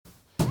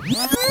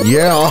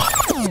Yeah.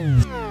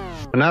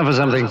 Now for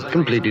something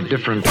completely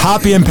different.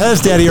 Hoppe and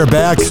Pez Daddy are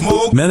back.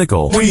 Smoke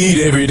medical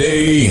weed every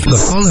day. The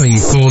following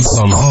thoughts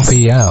on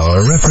Hoppe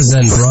Hour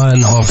represent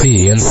Brian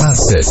Hoppe and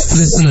Facet.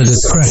 Listener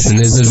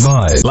discretion is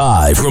advised.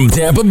 Live from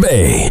Tampa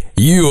Bay,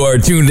 you are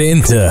tuned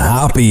in to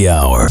Hoppe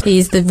Hour.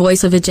 He's the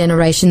voice of a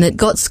generation that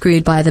got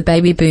screwed by the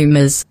baby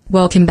boomers.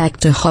 Welcome back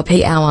to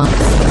Hoppe Hour.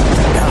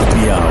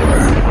 Hoppe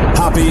Hour.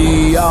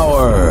 Hoppe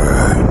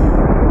Hour.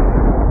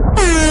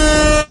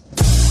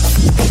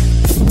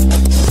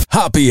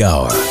 Hoppe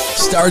Hour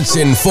starts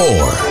in 4,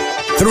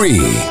 3,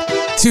 2,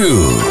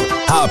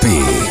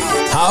 Hoppe.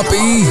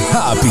 Hoppe,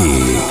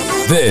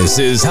 Hoppe. This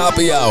is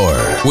Hoppe Hour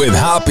with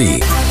Hoppe.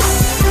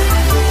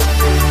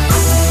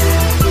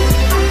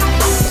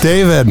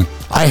 David,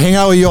 I hang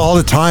out with you all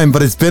the time,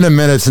 but it's been a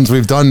minute since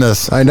we've done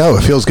this. I know.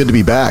 It feels good to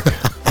be back.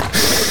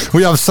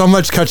 We have so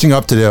much catching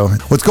up to do.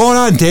 What's going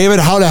on, David?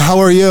 How the hell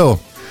are you?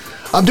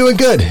 I'm doing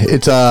good.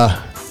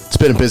 It's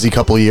been a busy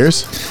couple of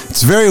years.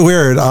 It's very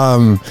weird.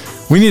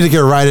 We need to get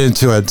right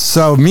into it.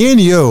 So me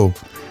and you're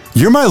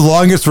my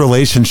longest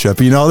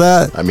relationship. You know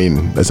that? I mean,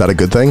 is that a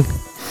good thing?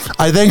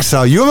 I think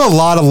so. You have a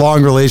lot of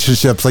long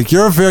relationships. Like,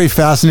 you're a very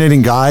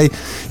fascinating guy.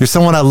 You're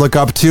someone I look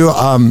up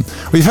to.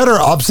 We've had our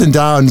ups and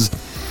downs.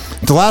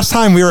 The last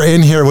time we were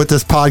in here with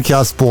this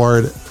podcast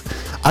board,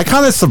 I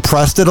kind of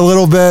suppressed it a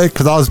little bit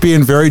because I was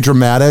being very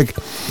dramatic.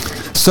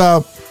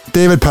 So,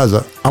 David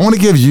Pezza, I want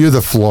to give you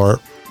the floor.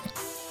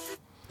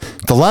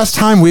 The last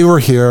time we were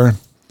here,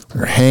 we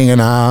were hanging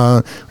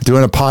out,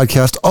 doing a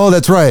podcast. Oh,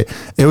 that's right.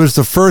 It was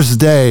the first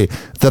day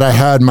that I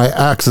had my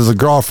ex as a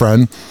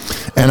girlfriend,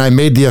 and I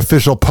made the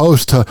official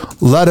post to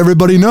let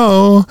everybody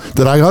know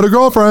that I got a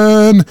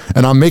girlfriend,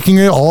 and I'm making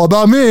it all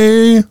about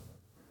me.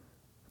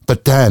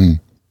 But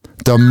then,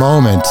 the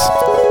moment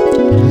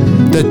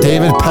that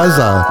David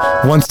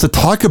Pezza wants to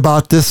talk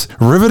about this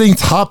riveting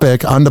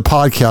topic on the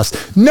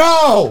podcast,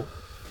 no!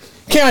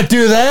 Can't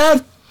do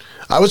that!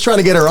 I was trying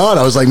to get her on.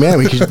 I was like, man,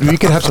 we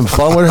could have some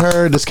fun with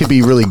her. This could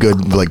be really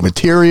good, like,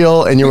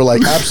 material. And you were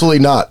like, absolutely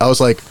not. I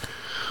was like,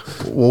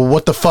 well,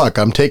 what the fuck?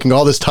 I'm taking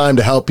all this time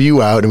to help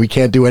you out, and we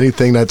can't do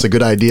anything that's a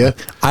good idea.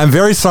 I'm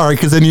very sorry,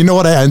 because then you know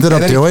what I ended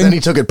up doing? Then he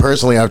took it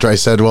personally after I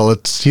said, well,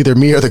 it's either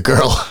me or the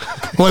girl.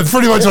 Well, it's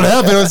pretty much what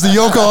happened. It was the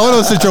Yoko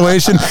Ono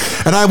situation,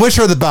 and I wish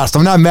her the best.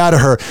 I'm not mad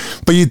at her,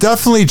 but you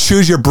definitely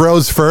choose your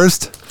bros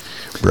first.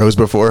 Bros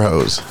before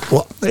hoes.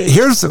 Well,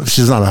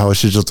 she's not a hoe,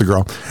 she's just a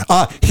girl.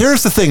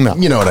 Here's the thing, though.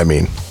 You know what I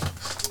mean.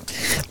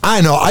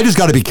 I know. I just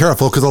got to be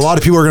careful because a lot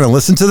of people are going to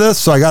listen to this,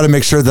 so I got to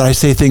make sure that I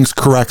say things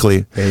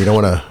correctly. Yeah, you don't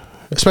want to,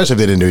 especially if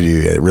they didn't do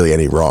you really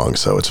any wrong,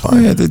 so it's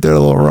fine. Yeah, they did a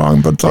little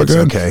wrong, but it's all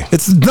good. Okay.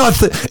 It's not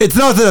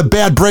that a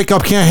bad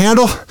breakup can't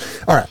handle.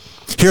 All right.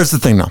 Here's the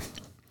thing, though.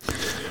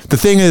 The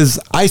thing is,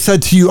 I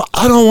said to you,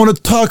 I don't want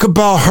to talk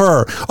about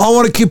her. I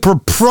want to keep her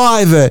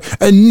private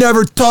and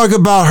never talk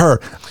about her.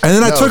 And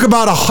then I took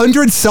about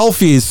 100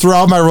 selfies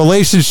throughout my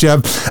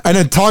relationship and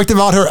then talked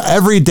about her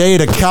every day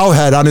to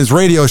Cowhead on his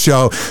radio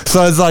show.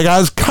 So it's like I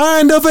was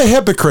kind of a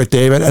hypocrite,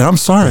 David, and I'm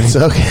sorry. It's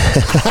okay.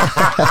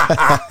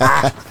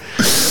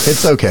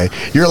 It's okay.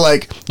 You're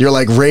like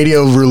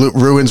radio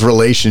ruins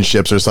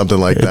relationships or something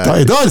like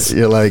that. It does.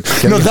 You're like,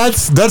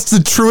 that's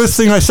the truest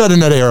thing I said in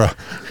that era.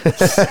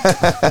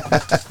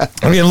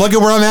 I mean, look at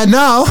where I'm at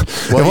now.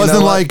 Well, it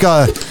wasn't like.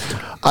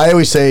 I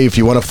always say, if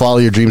you want to follow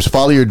your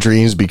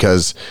dreams,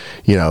 because,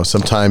 you know,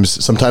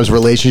 sometimes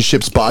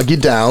relationships bog you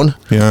down.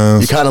 Yeah.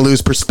 You kind of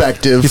lose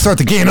perspective. You start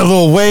to gain a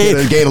little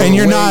weight, get a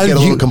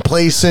little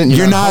complacent.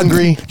 You're not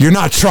hungry. You're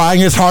not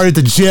trying as hard at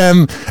the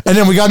gym. And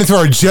then we got into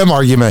our gym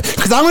argument.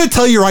 Because I'm going to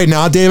tell you right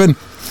now, David,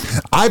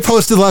 I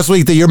posted last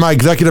week that you're my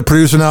executive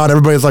producer now, and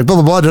everybody's like,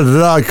 blah, blah, blah, da,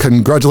 da, da,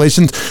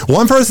 congratulations.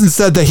 One person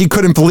said that he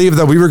couldn't believe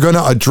that we were going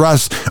to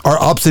address our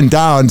ups and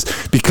downs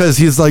because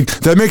he's like,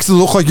 that makes it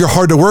look like you're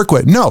hard to work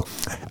with. No.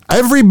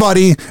 Every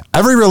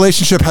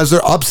relationship has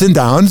their ups and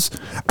downs,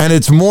 and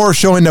it's more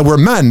showing that we're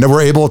men, that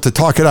we're able to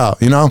talk it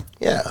out, you know?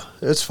 Yeah,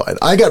 it's fine.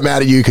 I got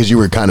mad at you because you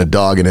were kind of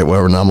dogging it,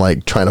 and I'm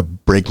like trying to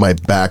break my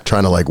back,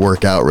 trying to like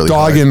work out really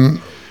hard.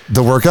 Dogging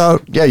the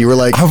workout? Yeah, you were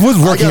like... I was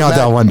working out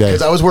that one day.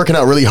 Because I was working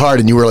out really hard,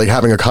 and you were like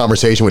having a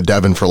conversation with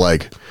Devin for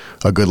like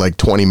a good like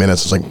 20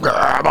 minutes. It's like,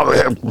 I'm over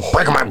here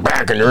breaking my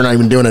back, and you're not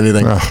even doing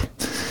anything.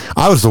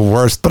 I was the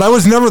worst, but I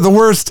was never the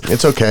worst.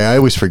 It's okay. I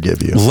always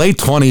forgive you. Late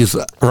 20s,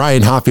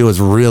 Ryan Hoppe was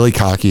really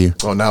cocky.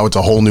 Oh, now it's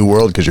a whole new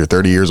world because you're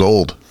 30 years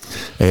old.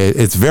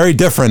 It's very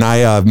different.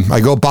 I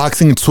go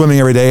boxing and swimming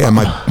every day, and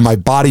my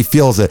body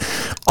feels it.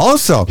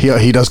 Also,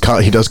 he does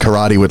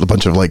karate with a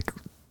bunch of like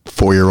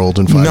 4-year-olds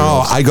and 5-year-olds. No,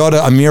 I go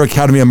to Amir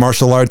Academy of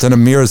Martial Arts, and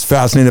Amir is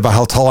fascinated by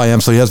how tall I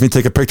am, so he has me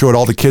take a picture with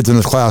all the kids in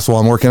his class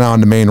while I'm working out in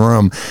the main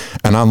room,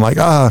 and I'm like,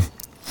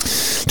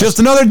 just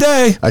another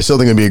day. I still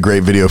think it'd be a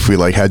great video if we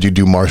like had you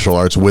do martial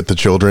arts with the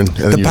children, and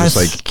then you're just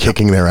like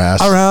kicking their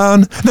ass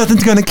around.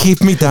 Nothing's gonna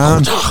keep me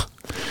down.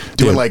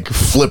 Doing like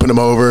flipping them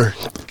over.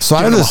 So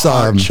I have this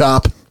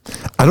chop.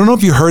 I don't know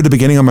if you heard the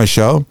beginning of my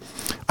show.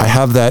 I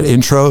have that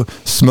intro,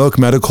 smoke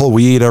medical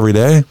weed every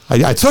day.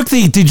 I took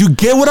did you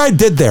get what I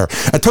did there?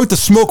 I took the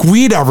smoke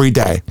weed every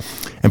day.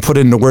 and put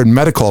in the word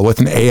medical with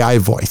an AI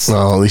voice.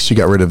 Well, at least you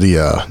got rid of the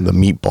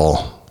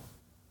meatball.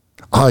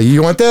 Oh,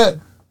 you want that?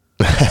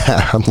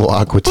 I'm a little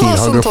aqua teen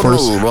hunger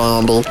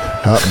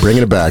first.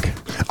 Bringing it back.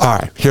 All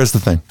right, here's the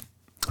thing.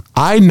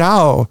 I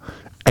now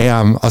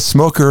am a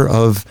smoker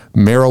of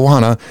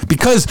marijuana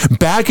because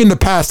back in the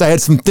past I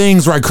had some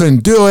things where I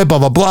couldn't do it, blah,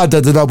 blah, blah,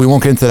 da, da, da. We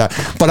won't get into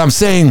that. But I'm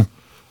saying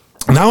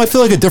now I feel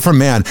like a different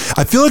man.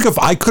 I feel like if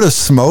I could have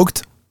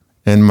smoked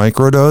and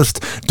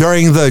microdosed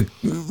during the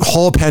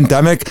whole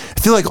pandemic,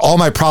 I feel like all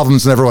my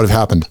problems never would have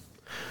happened.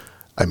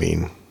 I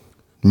mean,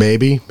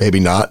 maybe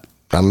not.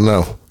 I don't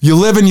know. You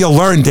live and you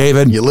learn,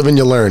 David. You live and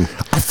you learn.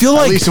 I feel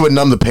like at least it would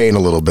numb the pain a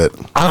little bit.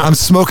 I'm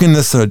smoking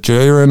this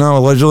J right now,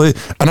 allegedly,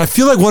 and I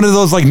feel like one of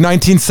those like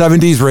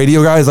 1970s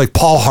radio guys, like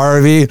Paul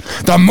Harvey.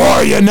 The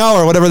more you know,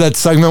 or whatever that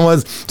segment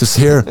was. Just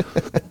here,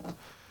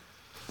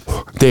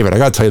 David. I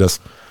gotta tell you this.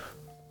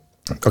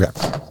 Okay,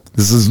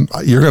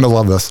 you're gonna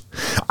love this.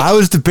 I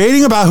was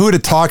debating about who to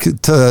talk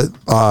to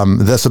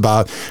this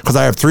about because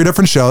I have 3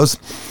 different shows.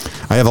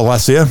 I have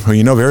Alessia, who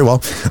you know very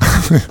well.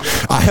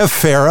 I have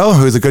Pharaoh,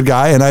 who's a good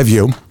guy, and I have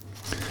you.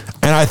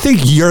 And I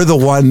think you're the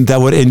one that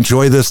would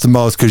enjoy this the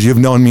most because you've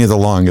known me the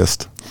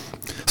longest.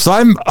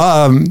 So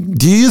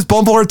do you use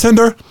Bumble or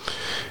Tinder?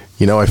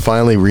 You know, I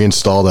finally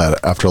reinstalled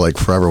that after like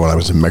forever when I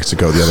was in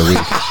Mexico the other week.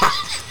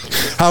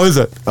 How is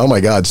it? Oh my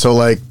God. So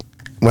like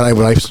when I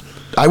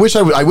wish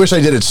I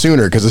did it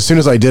sooner because as soon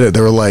as I did it,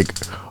 there were like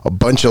a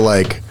bunch of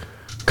like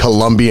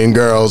Colombian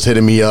girls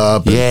hitting me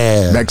up.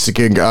 Yeah.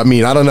 Mexican. I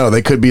mean, I don't know.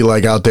 They could be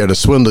like out there to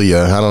swindle you.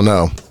 I don't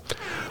know.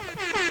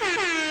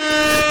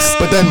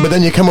 But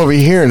then you come over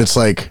here and it's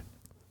like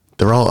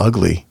they're all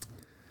ugly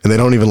and they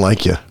don't even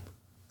like you.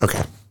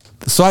 Okay.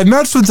 So I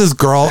matched with this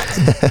girl.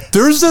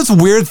 There's this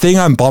weird thing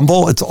on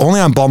Bumble. It's only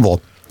on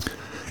Bumble.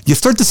 You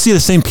start to see the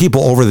same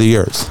people over the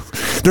years.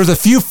 There's a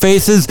few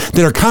faces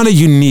that are kind of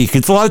unique.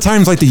 It's a lot of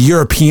times like the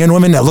European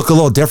women that look a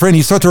little different.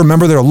 You start to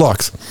remember their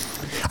looks.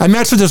 I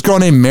matched with this girl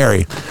named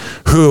Mary,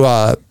 who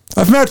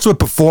I've matched with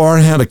before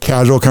and had a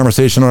casual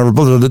conversation or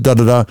blah, blah, blah,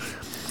 blah, blah.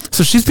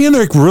 So she's being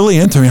like really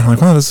into me. I'm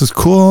like, wow, this is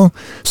cool.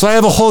 So I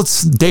have a whole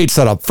date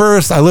set up.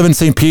 First, I live in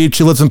St. Pete.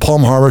 She lives in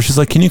Palm Harbor. She's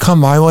like, can you come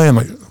my way? I'm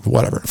like,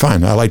 whatever,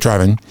 fine. I like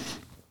driving.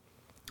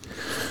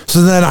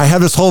 So then I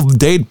have this whole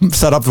date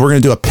set up. We're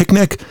going to do a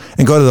picnic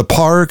and go to the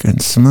park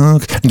and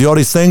smoke and do all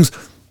these things.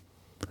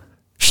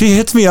 She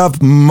hits me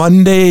up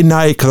Monday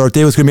night because our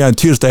date was going to be on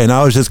Tuesday, and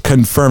I was just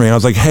confirming. I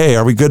was like, hey,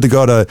 are we good to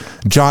go to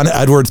John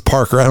Edwards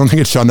Park? Or I don't think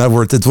it's John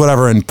Edwards. It's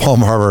whatever in Palm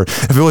Harbor.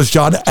 If it was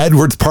John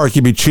Edwards Park,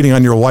 you'd be cheating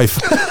on your wife.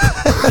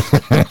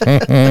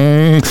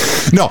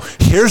 No,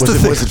 here's the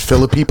thing. Was it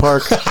Philippi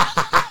Park?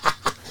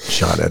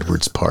 John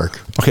Edwards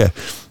Park. Okay.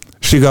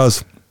 She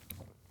goes,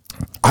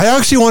 I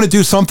actually want to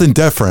do something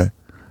different.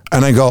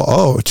 And I go,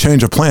 oh,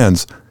 change of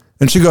plans.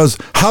 And she goes,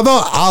 how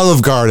about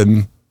Olive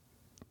Garden?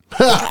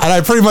 And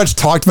I pretty much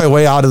talked my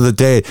way out of the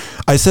date.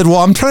 I said, well,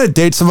 I'm trying to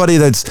date somebody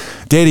that's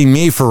dating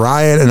me for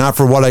Ryan and not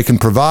for what I can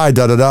provide,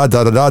 da-da-da,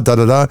 da-da-da,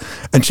 da-da-da.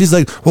 And she's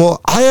like,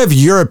 well, I have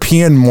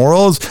European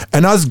morals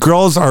and us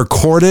girls are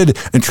courted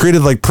and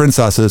treated like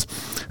princesses.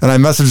 And I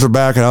messaged her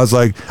back and I was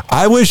like,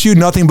 I wish you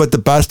nothing but the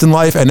best in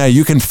life and that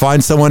you can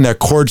find someone that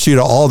courts you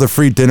to all the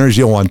free dinners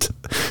you want.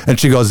 And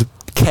she goes,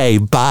 okay,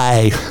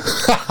 bye.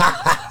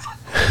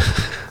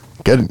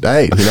 Good.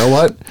 Hey, you know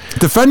what?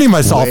 Defending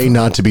myself. Way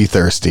not to be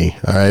thirsty.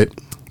 All right.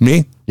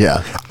 Me?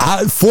 Yeah.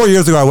 4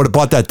 years ago, I would have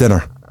bought that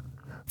dinner.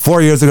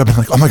 4 years ago, I'd been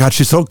like, oh my God,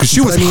 she's so, because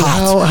she was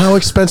hot. How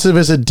expensive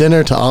is a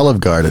dinner to Olive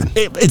Garden?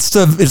 It's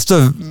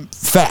the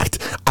fact.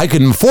 I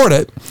can afford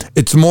it.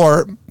 It's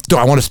more, do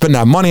I want to spend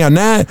that money on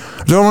that?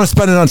 Or do I want to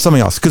spend it on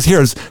something else? Because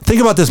think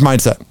about this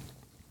mindset.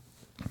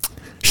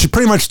 She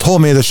pretty much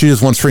told me that she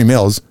just wants free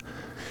meals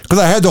because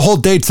I had the whole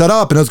date set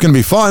up and it was going to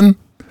be fun.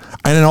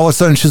 And then all of a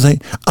sudden she's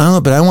like,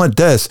 oh, but I want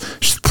this.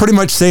 She's pretty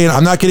much saying,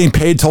 I'm not getting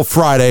paid till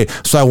Friday,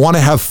 so I want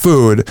to have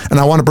food and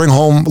I want to bring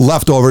home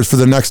leftovers for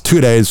the next 2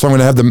 days. So I'm going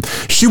to have them.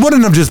 She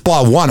wouldn't have just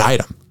bought one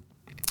item.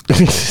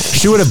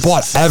 She would have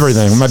bought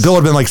everything. My bill would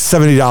have been like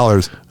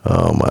 $70.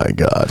 Oh my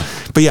God.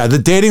 But yeah, the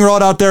dating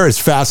world out there is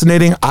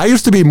fascinating. I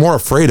used to be more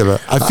afraid of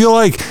it. I feel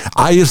like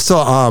I used to,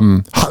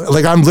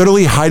 like I'm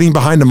literally hiding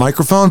behind a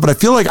microphone, but I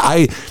feel like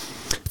I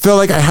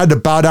had to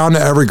bow down to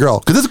every girl.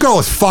 Because this girl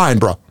was fine,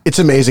 bro. It's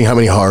amazing how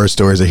many horror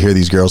stories I hear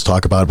these girls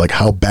talk about, like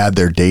how bad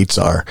their dates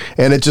are.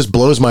 And it just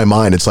blows my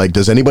mind. It's like,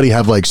 does anybody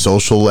have like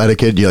social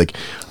etiquette? You're like,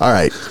 all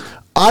right,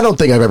 I don't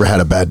think I've ever had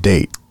a bad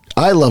date.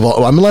 I love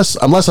all, unless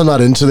I'm not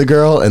into the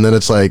girl. And then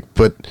it's like,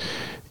 but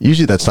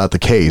usually that's not the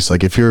case.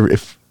 Like if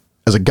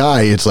as a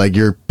guy, it's like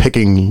you're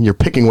picking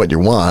what you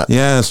want.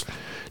 Yes.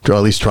 Or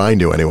at least trying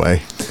to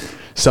anyway.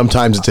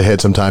 Sometimes it's a hit,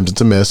 sometimes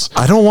it's a miss.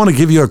 I don't want to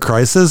give you a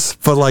crisis,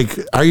 but like,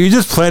 are you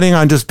just planning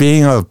on just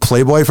being a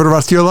playboy for the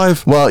rest of your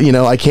life? Well, you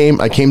know, I came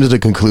to the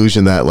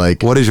conclusion that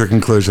like... What is your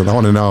conclusion? I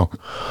want to know.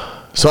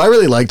 So I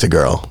really liked a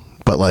girl,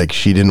 but like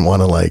she didn't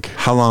want to like...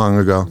 How long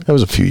ago? That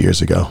was a few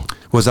years ago.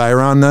 Was I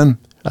around then?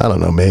 I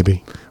don't know,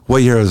 maybe.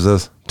 What year is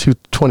this?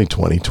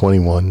 2020,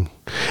 21.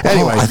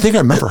 Anyway, I think I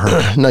remember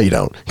her. No, you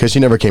don't, because she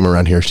never came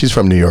around here. She's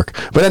from New York.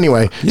 But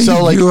anyway,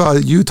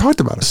 you talked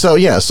about it. So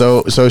yeah,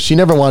 so she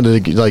never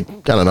wanted to, like,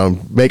 I don't know,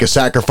 make a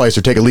sacrifice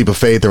or take a leap of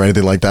faith or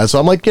anything like that. So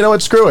I'm like, you know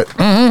what, screw it.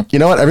 Mm-hmm. You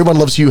know what, everyone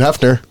loves Hugh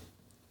Hefner.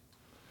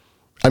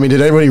 I mean,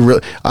 did anybody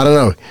really? I don't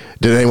know.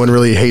 Did anyone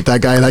really hate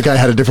that guy? That guy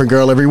had a different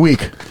girl every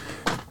week.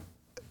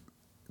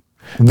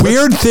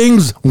 Weird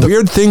things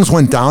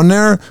went down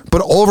there,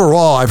 but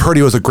overall, I've heard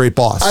he was a great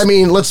boss. I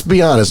mean, let's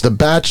be honest. The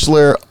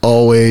Bachelor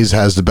always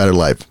has the better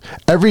life.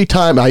 Every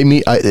time I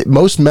meet,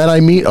 most men I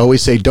meet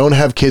always say, don't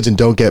have kids and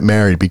don't get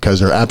married because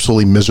they're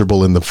absolutely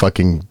miserable in the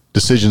fucking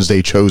decisions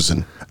they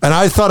chosen. And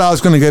I thought I was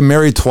going to get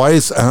married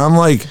twice, and I'm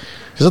like...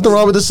 There's nothing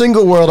wrong with the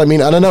single world. I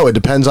mean, I don't know. It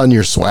depends on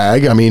your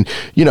swag. I mean,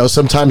 you know,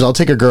 sometimes I'll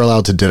take a girl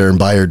out to dinner and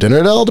buy her dinner.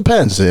 It all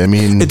depends. I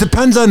mean... It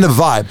depends on the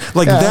vibe.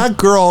 Like, that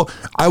girl,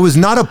 I was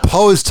not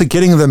opposed to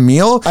getting the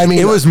meal. I mean...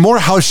 It was more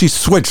how she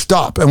switched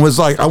up and was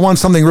like, I want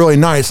something really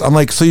nice. I'm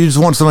like, so you just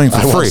want something for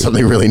free? I want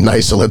something really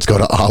nice, so let's go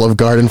to Olive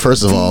Garden,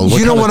 first of all.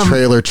 You know what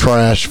trailer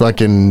trash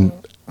fucking...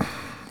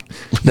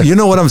 You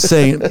know what I'm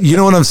saying? You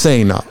know what I'm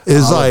saying now?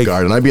 Is Olive like...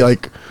 Garden. I'd be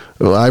like...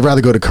 Well, I'd rather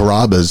go to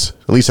Carrabba's.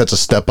 At least that's a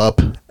step up.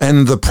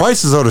 And the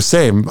prices are the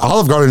same.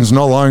 Olive Garden is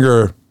no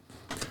longer...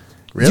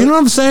 Really? Do you know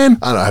what I'm saying?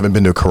 I don't know. I haven't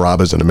been to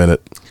Carrabba's in a minute.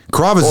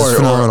 Carrabba's is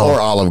phenomenal. Or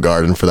Olive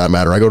Garden, for that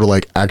matter. I go to,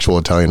 like, actual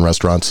Italian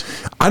restaurants.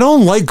 I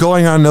don't like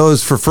going on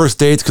those for first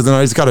dates because then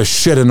I just got to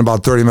shit in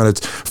about 30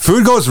 minutes.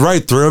 Food goes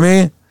right through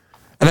me.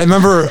 And I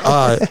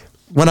remember...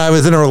 when I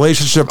was in a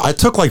relationship, I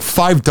took like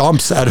 5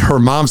 dumps at her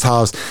mom's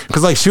house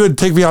because like she would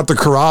take me out to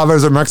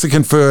Carrabba's or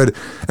Mexican food,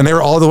 and they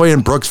were all the way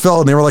in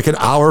Brooksville, and they were like an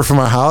hour from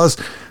my house.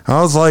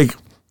 I was like,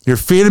 "You're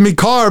feeding me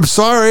carbs.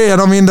 Sorry, I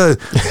don't mean to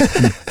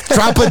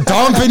drop a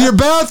dump in your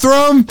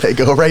bathroom." They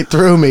go right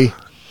through me.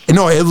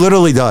 No, it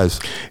literally does.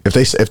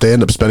 If they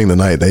end up spending the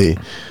night, they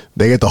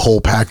get the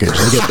whole package.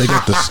 They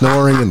get the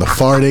snoring and the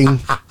farting,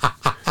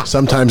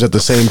 sometimes at the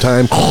same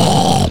time.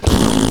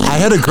 I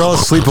had a girl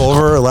sleep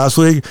over last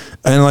week,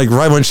 and like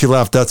right when she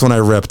left, that's when I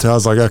ripped. I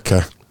was like,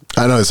 okay.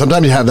 I know.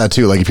 Sometimes you have that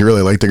too. Like if you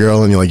really like the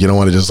girl and you don't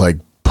want to just like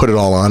put it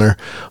all on her,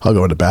 I'll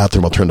go in the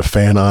bathroom, I'll turn the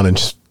fan on and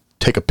just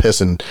take a piss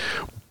and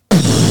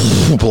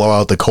blow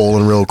out the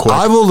colon real quick.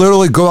 I will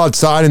literally go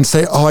outside and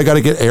say, oh, I got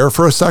to get air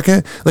for a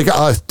second. Like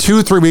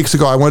 2-3 weeks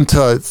ago, I went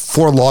to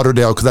Fort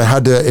Lauderdale because I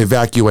had to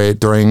evacuate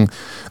during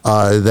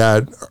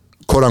that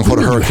quote-unquote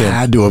hurricane. You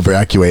had to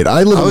evacuate.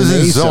 I was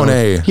in Zone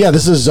A. Yeah,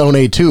 this is Zone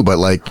A too, but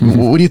like,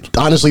 what do you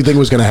honestly think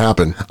was going to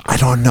happen? I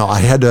don't know. I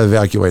had to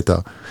evacuate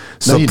though.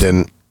 So no, you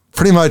didn't.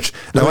 Pretty much.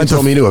 Nobody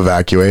told me to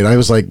evacuate. I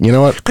was like, you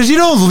know what? Because you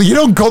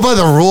don't go by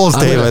the rules,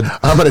 David.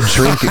 I'm gonna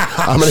drink.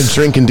 I'm gonna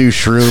drink and do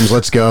shrooms.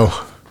 Let's go.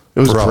 It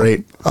was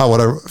great. Oh,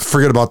 whatever.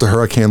 Forget about the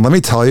hurricane. Let me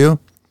tell you,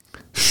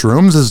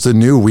 shrooms is the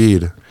new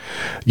weed.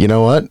 You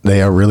know what?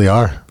 They really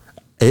are.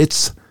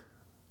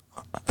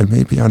 I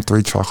may be on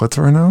 3 chocolates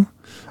right now,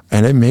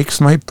 and it makes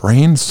my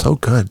brain so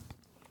good.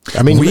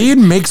 I mean, weed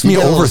makes me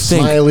overthink.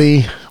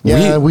 Smiley.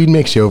 Yeah, weed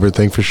makes you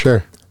overthink for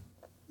sure.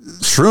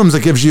 Shrooms,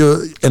 it gives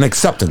you an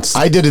acceptance.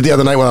 I did it the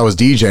other night when I was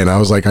DJing. I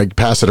was like, I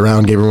passed it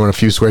around, gave everyone a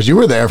few squares. You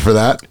were there for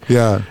that.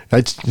 Yeah.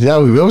 It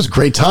was a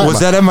great time.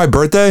 Was that at my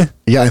birthday?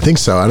 Yeah, I think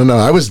so. I don't know.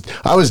 I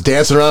was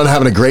dancing around,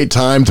 having a great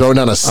time, throwing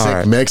down a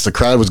sick mix. The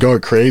crowd was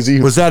going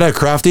crazy. Was that at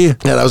Crafty?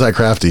 Yeah, that was at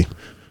Crafty.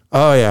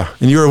 Oh, yeah.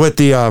 And you were with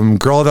the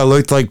girl that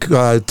looked like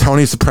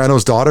Tony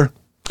Soprano's daughter?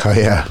 Oh,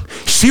 yeah.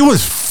 She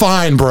was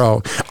fine,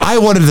 bro. I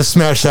wanted to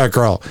smash that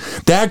girl.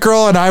 That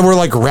girl and I were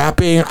like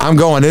rapping I'm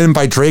Going In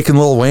by Drake and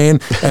Lil Wayne,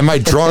 and my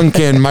drunk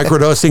and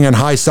microdosing and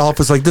high self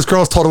was like, this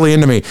girl's totally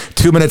into me.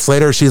 2 minutes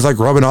later, she's like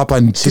rubbing up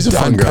on she's a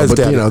fun girl,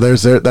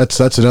 but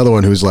that's another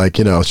one who's like,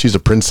 she's a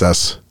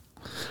princess.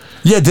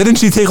 Yeah, didn't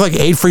she take like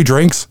 8 free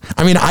drinks?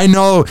 I mean, I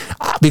know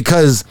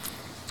because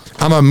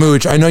I'm a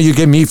mooch. I know you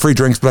give me free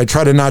drinks, but I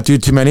try to not do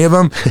too many of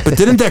them. But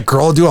didn't that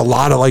girl do a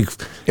lot of like...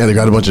 Yeah, they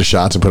got a bunch of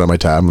shots and put on my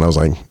tab, and I was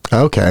like,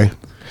 okay.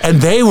 And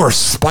they were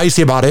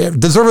spicy about it.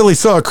 Deservedly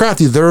so.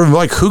 Crafty. They were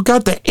like, who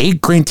got the 8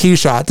 green tea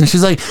shots? And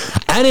she's like,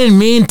 I didn't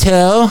mean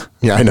to.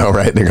 Yeah, I know,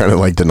 right? They're going to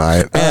like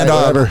deny it. And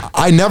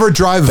I never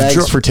drive...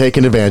 Thanks for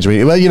taking advantage of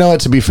me. Well, you know what?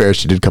 To be fair,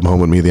 she did come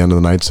home with me at the end of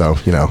the night, so,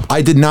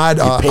 I did not...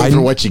 you pay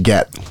for what you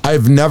get.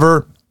 I've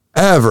never,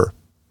 ever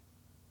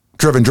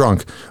driven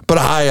drunk. But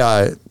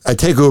I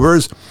take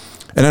Ubers,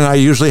 and then I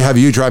usually have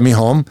you drive me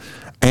home.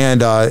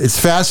 And it's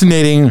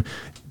fascinating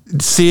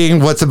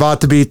seeing what's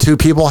about to be 2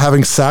 people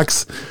having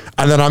sex,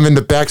 and then I'm in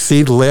the back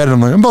seat lit, and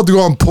I'm like, I'm about to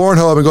go on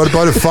Pornhub and go to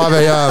bed at 5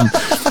 a.m.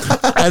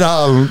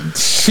 And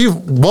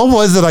what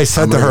was it I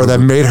said to her that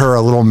made her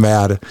a little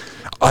mad?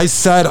 I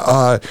said,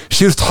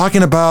 she was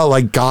talking about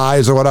like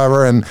guys or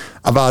whatever, and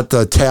about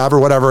the tab or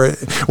whatever.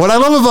 What I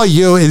love about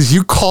you is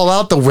you call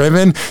out the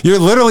women. You're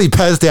literally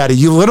Pez Daddy.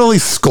 You literally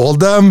scold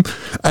them,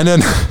 and then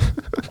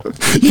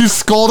you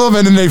scold them,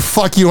 and then they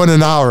fuck you in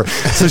an hour.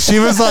 So she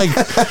was like,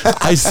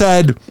 I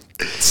said,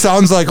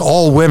 sounds like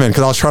all women,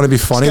 because I was trying to be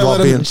funny.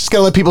 Just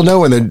gotta let people know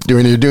when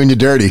you're doing you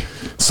dirty.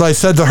 So I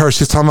said to her,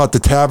 she's talking about the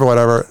tab or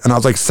whatever, and I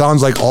was like,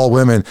 sounds like all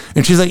women.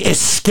 And she's like,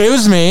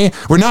 excuse me,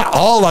 we're not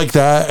all like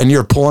that. And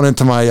you're pulling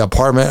into my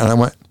apartment. And I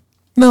went,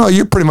 no,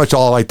 you're pretty much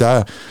all like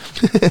that.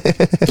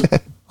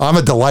 I'm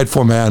a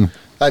delightful man.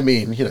 I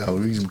mean, you know,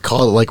 we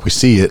call it like we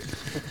see it.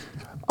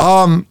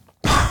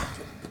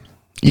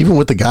 Even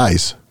with the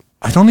guys.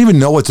 I don't even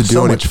know what to do.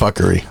 So much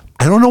fuckery.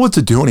 I don't know what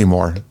to do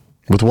anymore.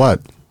 With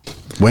what?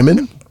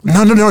 Women?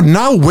 No,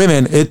 not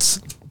women.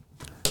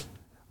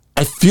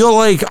 I feel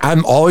like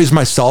I'm always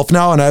myself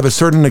now and I have a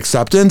certain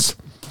acceptance,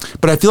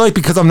 but I feel like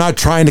because I'm not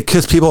trying to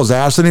kiss people's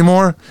ass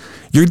anymore,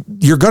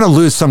 you're going to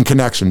lose some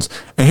connections.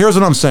 And here's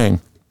what I'm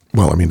saying.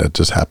 Well, I mean, that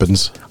just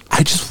happens.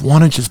 I just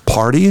want to just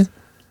party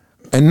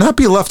and not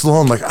be left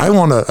alone. Like, I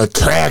want to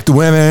attract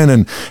women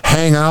and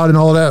hang out and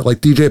all that, like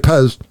DJ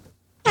Pez.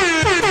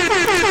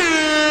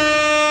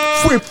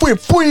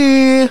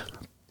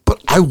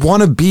 But I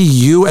want to be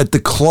you at the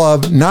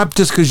club, not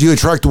just because you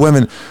attract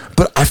women,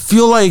 but I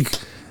feel like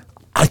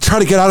I try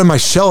to get out of my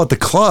shell at the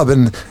club,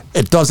 and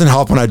it doesn't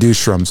help when I do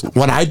shrooms.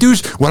 When I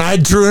drink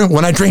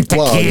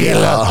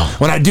tequila,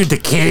 when I do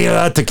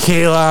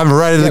tequila, I'm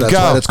ready to that's go.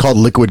 why it's called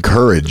liquid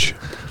courage.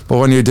 But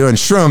when you're doing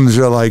shrooms,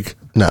 you're like,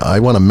 no, I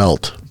want to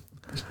melt.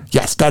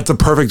 yes, that's a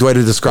perfect way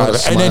to describe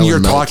it. And then you're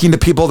talking to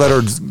people that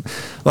are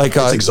like,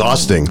 it's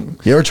exhausting.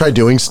 You ever try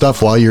doing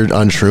stuff while you're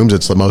on shrooms?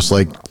 It's the most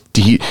like,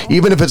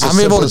 even if it's I'm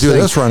able to do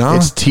this right now.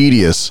 It's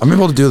tedious. I'm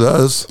able to do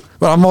this,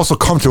 but I'm also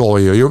comfortable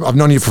with you. I've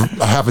known you for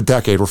half a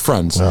decade. We're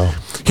friends. Wow.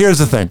 Here's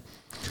the thing.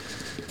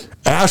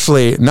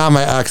 Ashley, not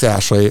my ex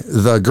Ashley,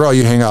 the girl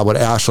you hang out with,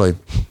 Ashley,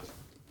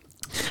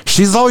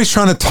 she's always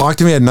trying to talk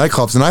to me at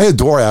nightclubs, and I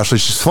adore Ashley.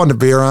 She's fun to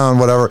be around,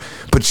 whatever.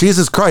 But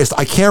Jesus Christ,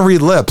 I can't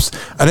read lips.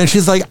 And then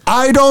she's like,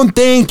 I don't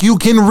think you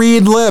can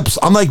read lips.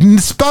 I'm like,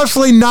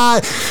 especially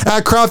not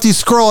at Crafty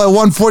Scroll at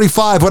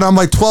 1:45 when I'm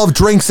like 12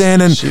 drinks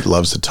in. And She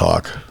loves to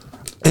talk.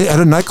 at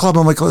a nightclub,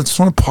 I'm like, I just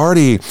want to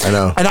party. I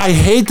know. And I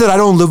hate that I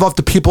don't live up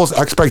to people's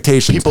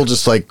expectations. People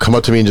just like come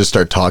up to me and just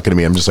start talking to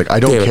me. I'm just like, I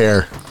don't David,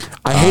 care.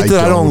 I hate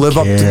that I don't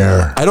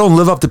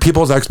live up to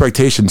people's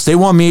expectations. They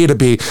want me to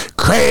be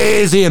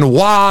crazy and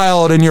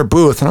wild in your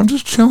booth, and I'm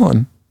just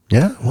chilling.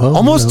 Yeah, well,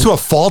 Almost to a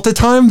fault at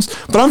times,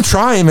 but I'm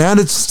trying, man.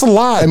 It's just a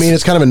lot. I mean,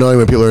 it's kind of annoying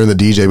when people are in the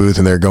DJ booth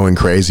and they're going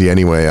crazy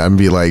anyway. I'm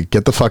be like,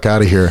 get the fuck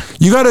out of here.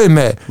 You got to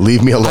admit,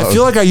 Leave me alone. I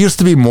feel like I used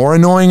to be more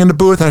annoying in the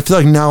booth, and I feel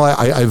like now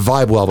I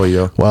vibe well with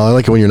you. Well, I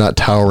like it when you're not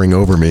towering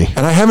over me.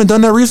 And I haven't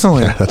done that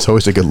recently. That's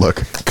always a good look.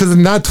 Because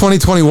in that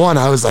 2021,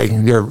 I was like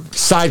your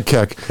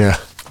sidekick. Yeah.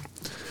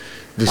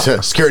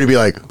 It's scary to be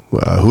like,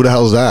 who the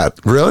hell's that?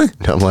 Really?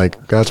 I'm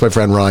like, that's my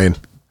friend Ryan.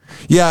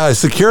 Yeah,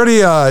 security,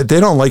 they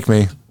don't like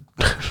me.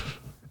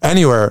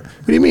 Anywhere.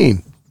 What do you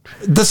mean?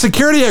 The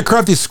security at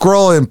Crafty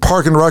Squirrel and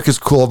Park and Rec is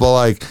cool, but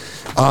like,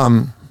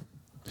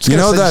 you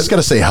know that. Just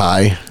gotta say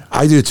hi.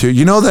 I do too.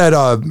 You know that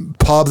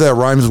pub that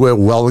rhymes with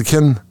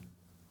Wellican?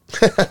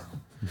 The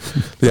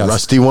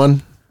rusty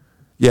one.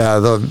 Yeah,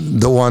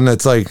 the one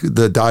that's like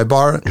the dive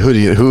bar.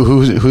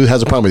 Who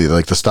has a problem with you?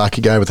 Like the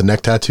stocky guy with the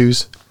neck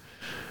tattoos?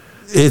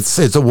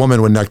 It's a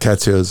woman with neck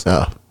tattoos.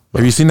 Oh,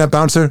 Have you seen that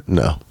bouncer?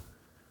 no.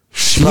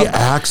 She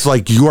acts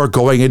like you are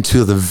going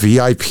into the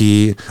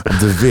VIP of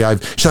the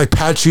VIP. She like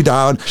pats you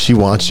down. She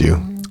wants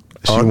you.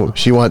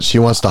 She wants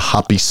the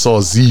hoppy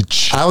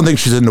sausage. I don't think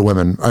she's into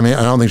women. I mean,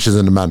 I don't think she's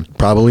into men.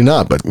 Probably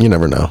not, but you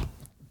never know.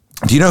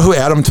 Do you know who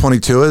Adam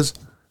 22 is?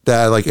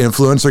 That like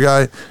influencer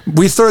guy.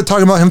 We started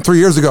talking about him 3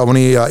 years ago when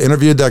he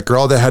interviewed that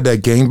girl that had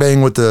that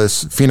gangbang with the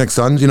Phoenix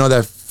Suns. You know,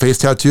 that face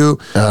tattoo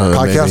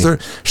podcaster.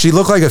 Maybe. She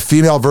looked like a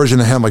female version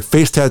of him, like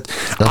face tattoo.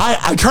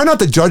 I try not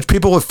to judge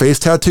people with face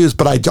tattoos,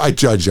 but I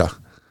judge you.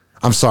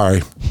 I'm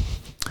sorry.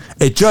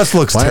 It just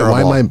looks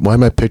terrible. Why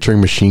am I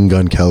picturing Machine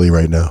Gun Kelly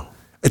right now?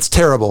 It's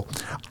terrible.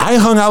 I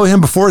hung out with him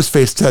before his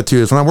face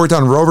tattoos. When I worked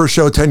on Rover's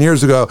show 10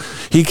 years ago,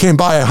 he came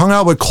by. I hung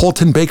out with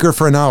Colton Baker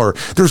for an hour.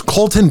 There's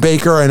Colton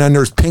Baker, and then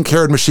there's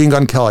pink-haired Machine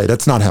Gun Kelly.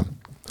 That's not him.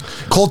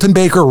 Colton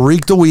Baker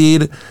reeked the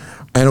weed,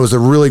 and it was a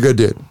really good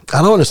dude.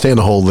 I don't understand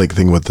the whole like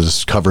thing with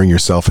this covering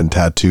yourself in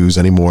tattoos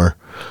anymore.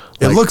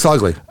 It looks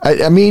ugly.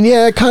 I mean,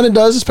 yeah, it kind of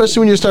does, especially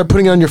when you start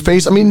putting it on your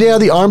face. I mean, yeah,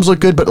 the arms look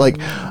good, but like,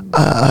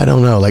 I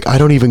don't know. Like, I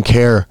don't even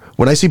care.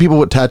 When I see people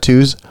with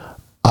tattoos,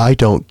 I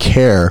don't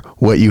care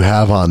what you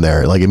have on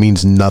there. Like, it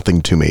means nothing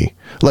to me.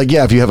 Like,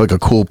 yeah, if you have like a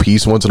cool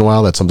piece once in a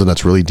while, that's something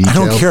that's really detailed.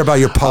 I don't care about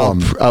your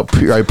poem.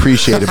 I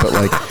appreciate it, but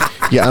like,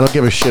 yeah, I don't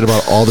give a shit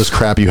about all this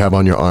crap you have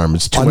on your arm.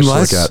 It's too much to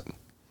look at.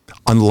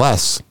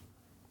 Unless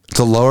it's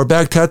a lower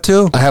back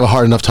tattoo. I have a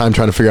hard enough time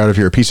trying to figure out if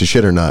you're a piece of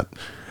shit or not.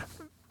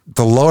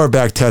 The lower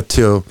back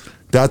tattoo,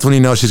 that's when you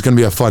know she's going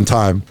to be a fun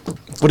time.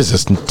 What is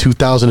this,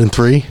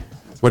 2003?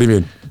 What do you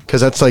mean?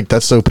 Because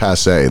that's so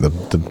passe,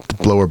 the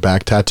lower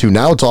back tattoo.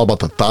 Now it's all about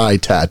the thigh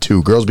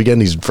tattoo. Girls be getting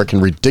these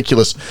freaking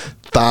ridiculous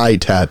thigh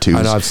tattoos.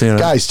 I know, I've seen it.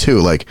 Guys too,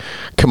 like,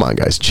 come on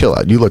guys, chill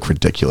out. You look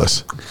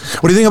ridiculous.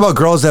 What do you think about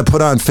girls that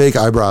put on fake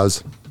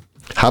eyebrows?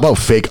 How about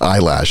fake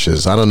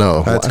eyelashes? I don't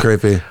know. That's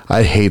creepy.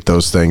 I hate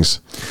those things.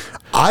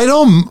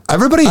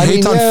 Everybody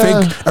hates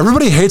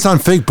on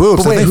fake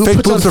boobs. But wait, who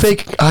puts on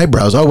fake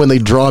eyebrows? Oh, when they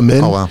draw them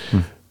in? Oh, wow.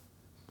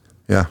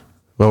 Yeah.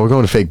 Well, we're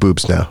going to fake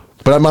boobs now.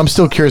 But I'm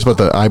still curious about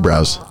the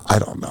eyebrows. I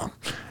don't know.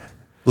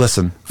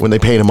 Listen, When they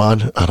paint them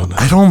on, I don't know.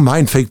 I don't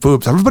mind fake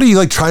boobs. Everybody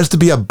like tries to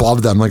be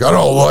above them. Like, I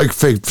don't like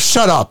fake.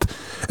 Shut up.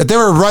 If they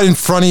were right in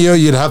front of you,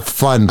 you'd have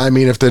fun. I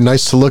mean, if they're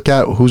nice to look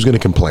at, who's going to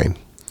complain?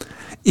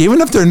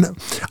 Even if they're,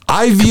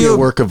 I Be a view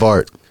work of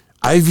art.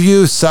 I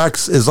view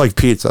sex as like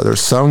pizza.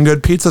 There's some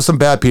good pizza, some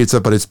bad pizza,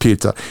 but it's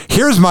pizza.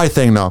 Here's my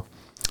thing though.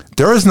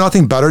 There is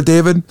nothing better,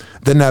 David,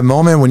 than that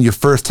moment when you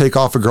first take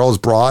off a girl's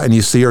bra and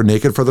you see her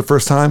naked for the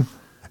first time.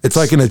 It's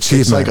like an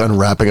achievement. It's like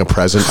unwrapping a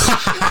present.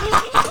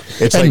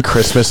 It's like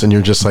Christmas, and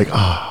you're just like,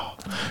 oh,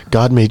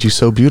 God made you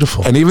so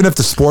beautiful. And even if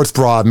the sports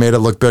bra made it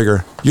look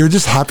bigger, you're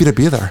just happy to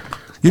be there.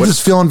 You're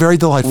just feeling very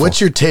delightful. What's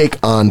your take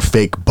on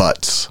fake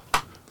butts?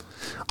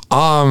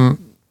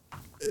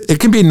 It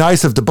can be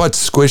nice if the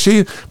butt's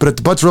squishy, but if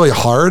the butt's really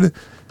hard,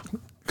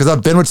 because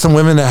I've been with some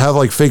women that have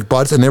like fake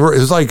butts, and it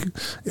was like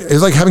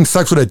having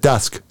sex with a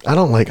desk. I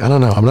don't know.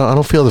 I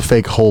don't feel the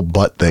fake whole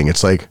butt thing.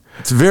 It's like,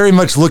 It's very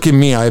much look at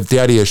me. I have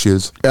daddy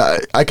issues.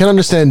 I can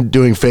understand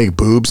doing fake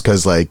boobs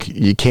because like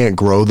you can't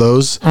grow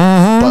those,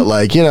 but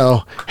like, you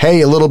know,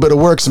 hey, a little bit of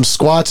work, some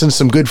squats and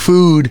some good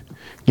food.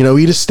 You know,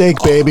 eat a steak,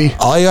 baby.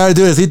 All you gotta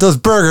do is eat those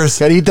burgers.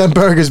 Gotta eat them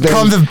burgers, baby.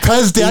 Come to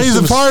Pez Daddy's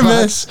some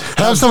apartment. spots.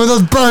 Have some of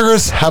those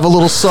burgers. Have a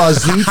little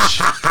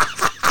sausage.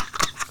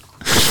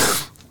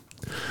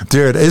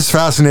 Dude, it's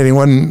fascinating.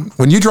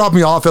 When you drop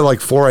me off at like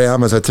 4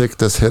 a.m. as I take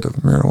this hit of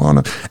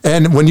marijuana,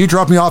 and when you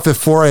drop me off at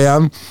 4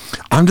 a.m.,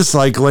 I'm just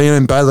like laying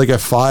in bed like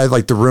at 5,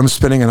 like the room's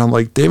spinning, and I'm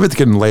like, David's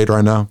getting laid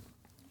right now.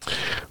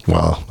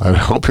 Well, I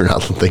hope you're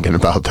not thinking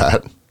about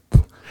that.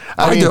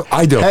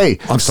 I do. Hey,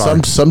 I'm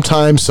sorry.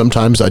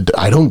 Sometimes I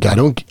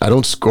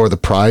don't score the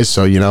prize.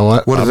 So you know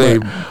what?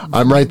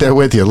 I'm right there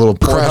with you. A little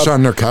Crash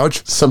on their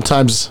couch?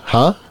 Sometimes,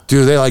 huh?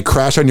 Do they like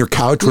crash on your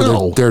couch where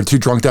No. they're too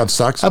drunk to have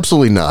sex?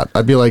 Absolutely not.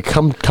 I'd be like,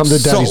 come to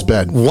daddy's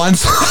bed.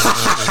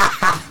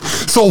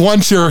 So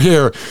once you're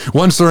here,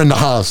 once they're in the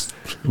house.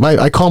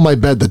 I call my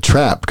bed the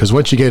trap because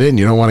once you get in,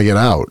 you don't want to get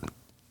out.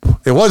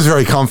 It was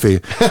very comfy.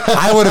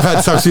 I would have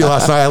had sex with you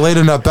last night. I laid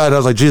in that bed. I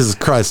was like, Jesus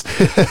Christ.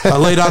 I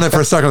laid on it for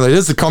a second. I was like,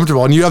 this is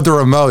comfortable. And you have the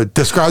remote.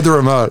 Describe the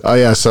remote. Oh,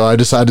 yeah. So I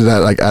decided that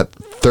like at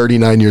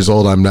 39 years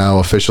old, I'm now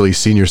officially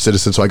senior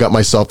citizen. So I got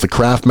myself the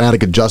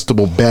Craftmatic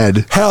adjustable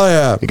bed. Hell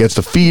yeah. It gets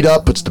the feet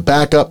up, puts the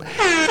back up.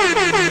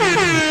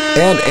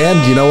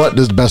 And you know what?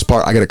 This is the best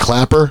part. I got a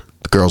clapper.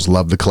 The girls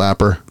love the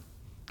clapper.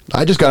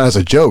 I just got it as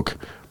a joke.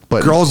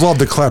 But girls love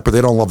the clap, but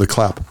they don't love the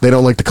clap. They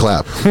don't like the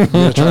clap.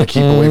 You're trying to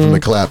keep away from the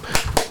clap.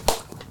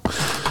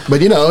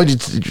 But, you know,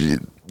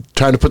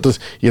 trying to put this,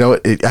 you know,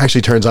 it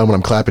actually turns on when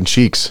I'm clapping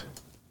cheeks.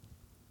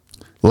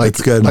 Like,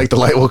 That's good. Like the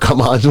light will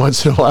come on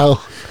once in a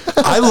while.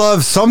 I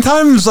love,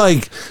 sometimes,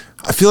 like,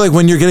 I feel like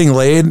when you're getting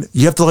laid,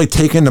 you have to, like,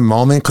 take in the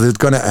moment because it's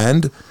going to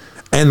end.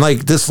 And,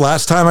 like, this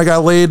last time I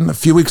got laid a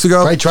few weeks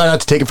ago. Right, try not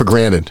to take it for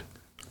granted.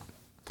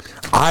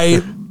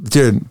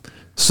 Dude,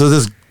 so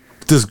this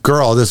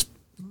girl, this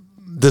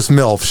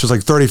MILF, she's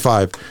like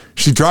 35.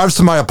 She drives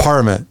to my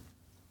apartment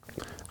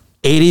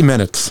 80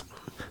 minutes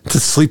to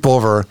sleep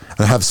over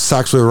and have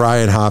sex with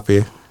Ryan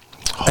Hoppe.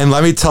 And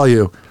let me tell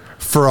you,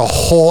 for a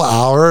whole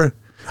hour,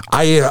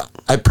 I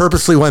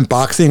purposely went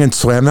boxing and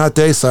swam that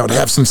day so I would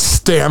have some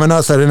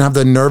stamina so I didn't have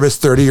the nervous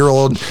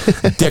 30-year-old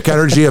dick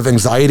energy of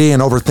anxiety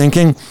and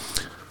overthinking.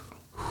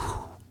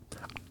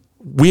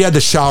 We had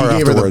to shower You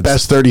gave afterwards. her the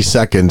best 30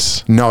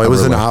 seconds. No, it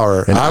was an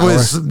hour. I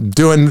was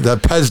doing the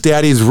Pez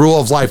Daddy's rule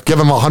of life. Give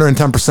him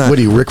 110%. What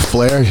are you, Ric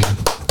Flair?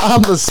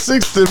 I'm the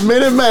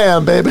 60-minute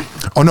man, baby.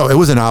 Oh no, it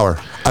was an hour.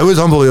 It was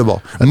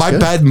unbelievable. My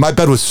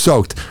bed was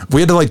soaked.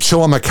 We had to like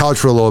chill on my couch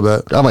for a little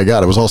bit. Oh my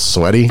God, it was all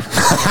sweaty.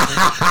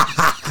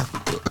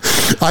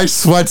 I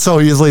sweat so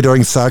easily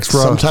during sex,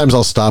 bro. Sometimes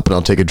I'll stop and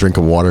I'll take a drink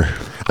of water.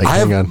 Like,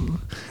 hang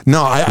on.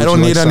 No, I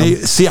don't need any.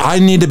 See, I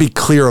need to be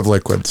clear of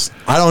liquids.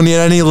 I don't need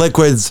any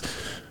liquids.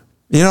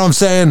 You know what I'm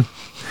saying?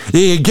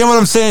 You get what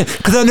I'm saying?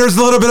 Because then there's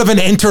a little bit of an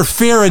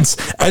interference,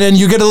 and then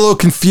you get a little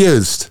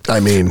confused. I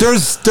mean,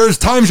 there's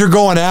times you're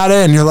going at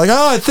it, and you're like,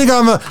 oh, I think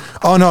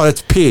oh no,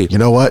 it's pee. You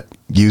know what?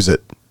 Use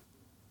it.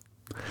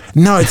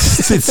 No, it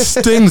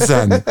stings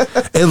then.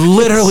 It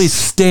literally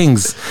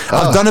stings.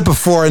 I've done it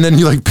before, and then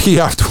you like pee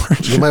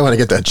afterwards. You might want to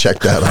get that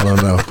checked out. I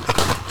don't know.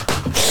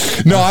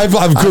 No, I've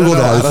Googled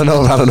that.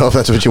 I don't know if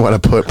that's what you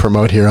want to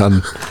promote here on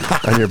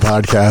your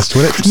podcast.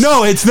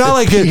 No, it's not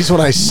like it. When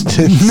I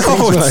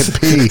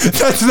pee.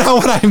 That's not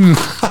what I meant.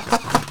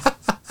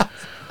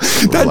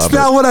 That's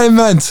not what I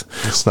meant.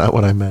 That's not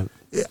what I meant.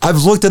 I've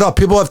looked it up.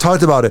 People have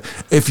talked about it.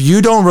 If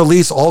you don't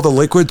release all the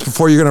liquids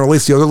before you're going to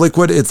release the other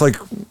liquid, it's like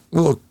a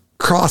little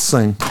cross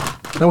thing.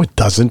 No, it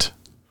doesn't.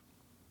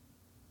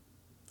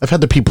 I've had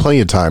to pee plenty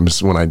of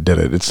times when I did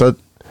it. It's not.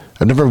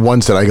 I've never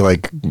once that I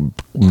like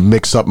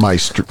mix up my.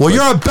 Well,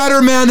 you're a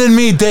better man than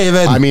me,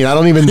 David. I mean, I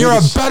don't even. You're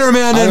a better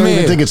man than me. I don't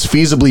even think it's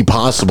feasibly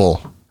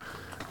possible.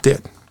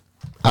 Did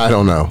I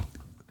don't know.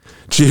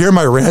 Did you hear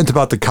my rant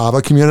about the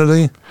Kava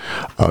community?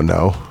 Oh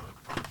no.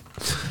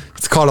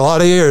 It's caught a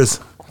lot of ears.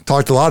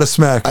 Talked a lot of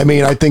smack. I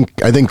mean, I think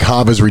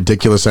kava is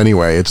ridiculous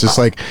anyway. It's just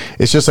like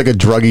a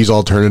druggie's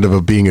alternative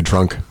of being a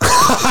drunk.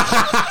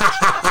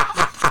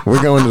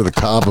 We're going to the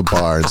kava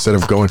bar instead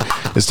of me going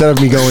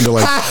to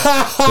like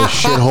the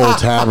shithole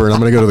tavern. I'm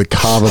going to go to the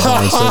kava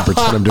bar instead of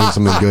pretend I'm doing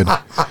something good.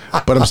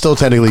 But I'm still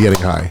technically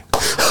getting high.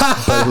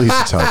 But at least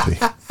it's healthy.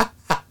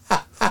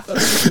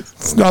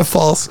 It's not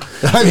false.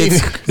 I mean,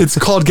 it's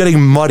called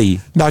getting muddy,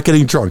 not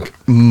getting drunk.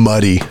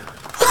 Muddy.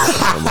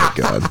 Oh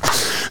my God.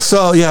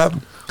 So yeah,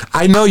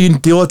 I know you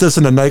deal with this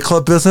in the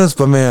nightclub business,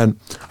 but man,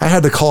 I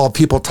had to call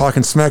people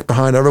talking smack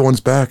behind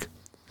everyone's back.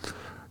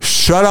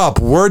 Shut up.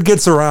 Word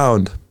gets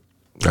around.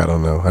 I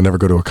don't know. I never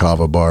go to a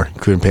kava bar. You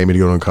couldn't pay me to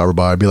go to a kava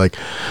bar. I'd be like,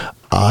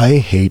 I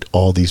hate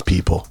all these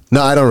people.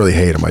 No, I don't really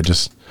hate them. I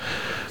just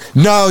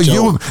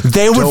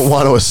they would don't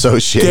want to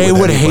associate. They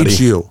with would anybody. hate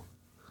you.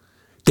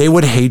 They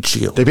would hate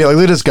you. They'd be like,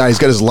 look at this guy. He's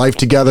got his life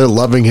together,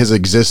 loving his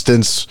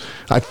existence.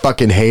 I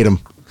fucking hate him.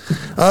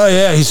 Oh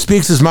yeah, he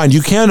speaks his mind.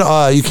 You can't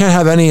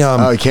have any.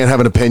 You can't have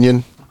an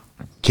opinion.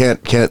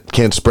 Can't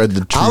spread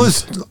the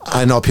truth.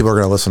 I know people are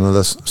going to listen to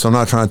this, so I'm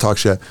not trying to talk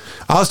shit.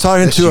 I was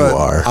talking Yes, to you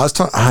are.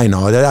 I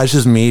know that's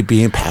just me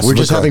being passive. We're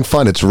just having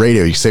fun. It's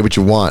radio. You say what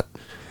you want.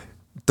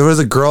 There was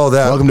a girl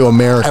that. Welcome to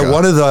America. At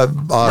one of the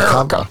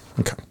America.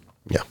 okay.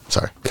 Yeah,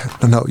 sorry. Okay.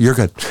 No, you're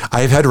good.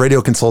 I've had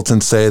radio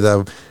consultants say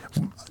that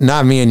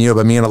not me and you,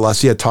 but me and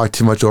Alessia talk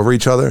too much over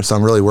each other, so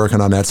I'm really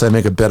working on that. So I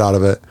make a bit out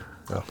of it.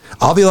 Oh.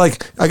 I'll be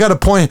like, I got a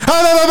point.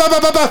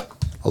 I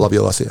love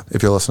you, Alessia,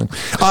 if you're listening.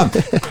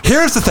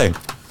 Here's the thing.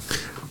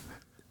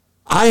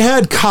 I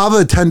had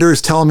kava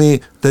tenders tell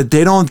me that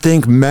they don't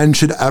think men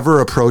should ever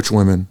approach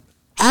women.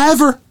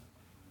 Ever.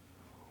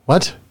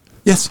 What?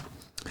 Yes.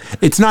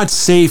 It's not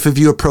safe if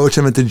you approach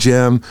them at the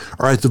gym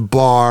or at the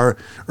bar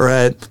or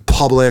at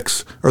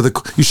Publix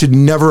you should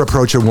never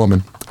approach a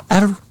woman.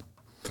 Ever.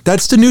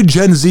 That's the new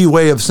Gen Z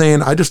way of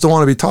saying, I just don't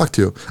want to be talked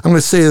to. I'm going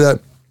to say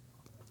that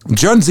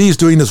Gen Z is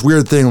doing this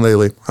weird thing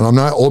lately, and I'm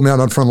not old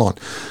man on front lawn.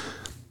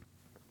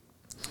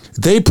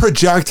 They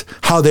project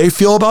how they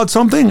feel about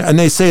something, and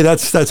they say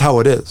that's how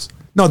it is.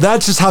 No,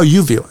 that's just how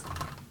you view it.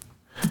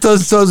 It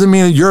doesn't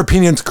mean that your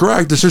opinion's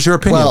correct. It's just your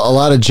opinion. Well, a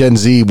lot of Gen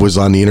Z was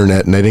on the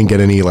internet, and they didn't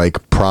get any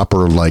like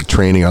proper like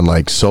training on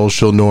like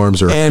social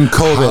norms or and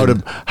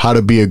COVID. how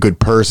to be a good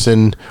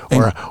person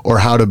or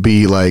how to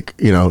be like,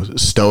 you know,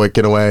 stoic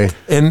in a way.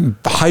 In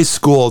high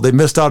school, they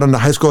missed out on the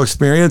high school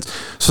experience,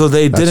 so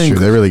That's true.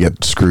 They really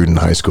get screwed in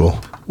high school.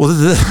 Well,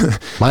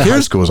 my high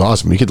school was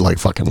awesome. You could like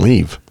fucking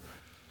leave.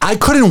 I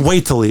couldn't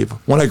wait to leave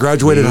when I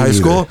graduated high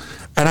school.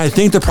 And I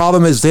think the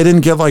problem is they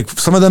didn't get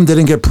some of them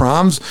didn't get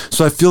proms.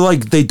 So I feel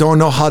like they don't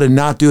know how to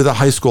not do the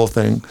high school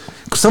thing.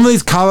 Some of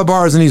these kava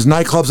bars and these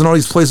nightclubs and all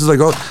these places I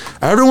go,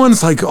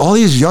 everyone's like, all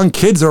these young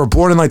kids that were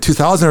born in like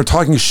 2000 are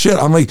talking shit.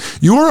 I'm like,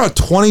 you are a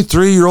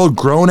 23-year-old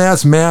grown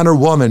ass man or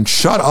woman.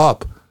 Shut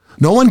up.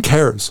 No one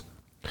cares.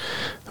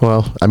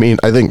 Well, I mean,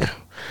 I think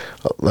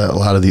a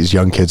lot of these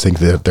young kids think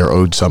that they're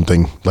owed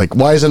something. Like,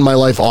 why isn't my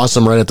life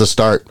awesome right at the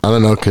start? I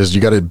don't know, because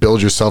you got to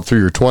build yourself through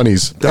your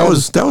 20s.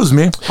 That was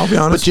me. I'll be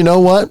honest. But you know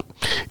what?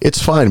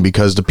 It's fine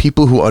because the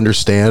people who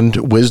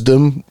understand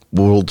wisdom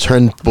will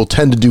tend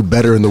to do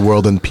better in the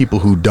world than people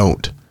who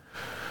don't.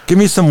 Give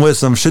me some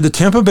wisdom. Should the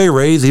Tampa Bay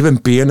Rays even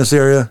be in this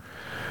area?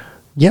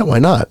 Yeah, why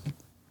not?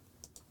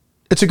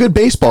 It's a good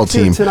baseball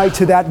team. Tonight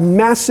to that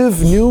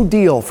massive new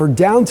deal for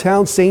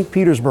downtown St.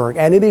 Petersburg,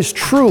 and it is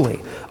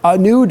truly a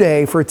new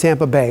day for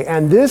Tampa Bay.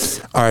 And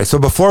this... All right, so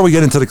before we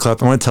get into the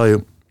clip, I want to tell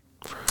you,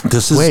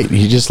 this is... Wait,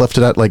 you just left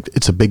it out like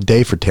it's a big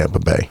day for Tampa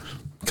Bay.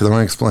 Because I want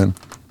to explain.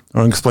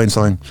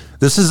 something.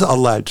 This is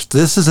alleged.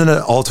 This is in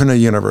an alternate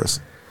universe.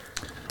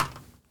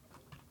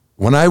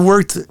 When I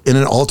worked in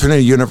an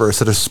alternate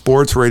universe at a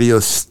sports radio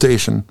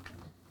station,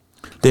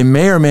 they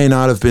may or may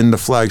not have been the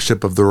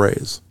flagship of the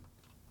Rays.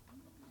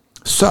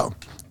 So,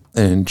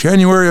 in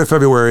January or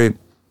February,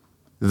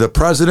 the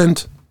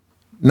president,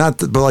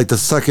 but like the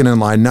second in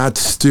line, not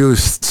Stu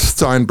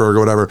Steinberg or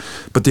whatever,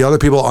 but the other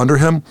people under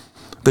him,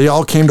 they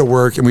all came to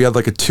work and we had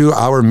like a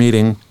 2-hour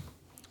meeting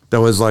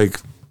that was like,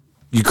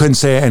 you couldn't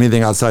say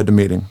anything outside the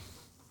meeting.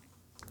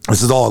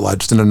 This is all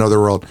alleged in another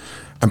world.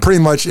 And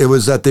pretty much it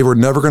was that they were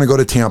never going to go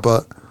to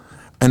Tampa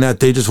and that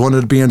they just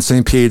wanted to be in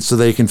St. Pete so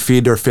they can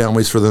feed their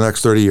families for the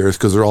next 30 years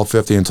because they're all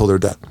 50 until they're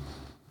dead.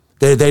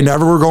 They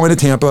never were going to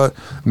Tampa.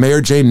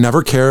 Mayor Jane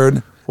never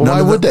cared. Well,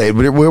 why would they?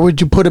 Where would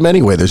you put him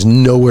anyway? There's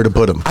nowhere to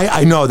put him.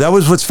 I know. That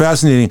was what's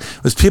fascinating.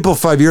 Was people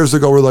 5 years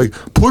ago were like,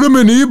 put him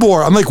in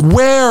Ybor. I'm like,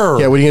 where?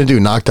 Yeah, what are you going to do?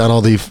 Knock down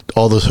all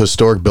those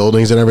historic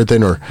buildings and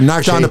everything? Or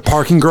knock down the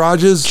parking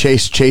garages?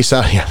 Chase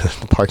out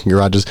the parking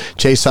garages.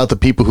 Chase out the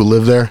people who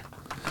live there?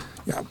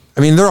 Yeah. I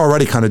mean, they're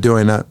already kind of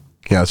doing that.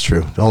 Yeah, that's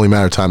true. The only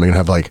matter of time they're going to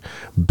have like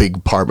big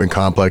apartment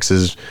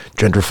complexes,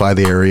 gentrify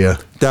the area.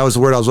 That was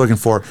the word I was looking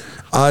for.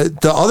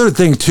 The other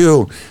thing,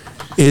 too,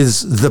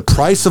 is the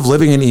price of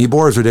living in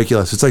Ybor is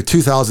ridiculous. It's like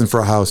 $2,000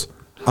 for a house.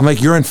 I'm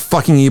like, you're in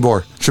fucking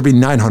Ybor. It should be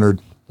 $900.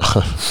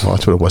 Well,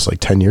 that's what it was like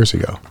 10 years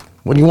ago.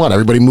 What do you want?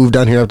 Everybody moved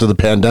down here after the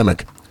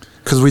pandemic.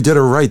 Because we did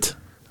it right.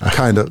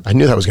 Kind of. I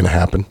knew that was going to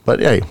happen, but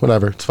hey,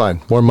 whatever. It's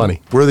fine. More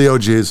money. We're the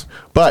OGs.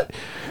 But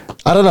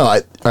I don't know.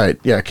 All right.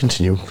 Yeah,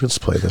 continue. Let's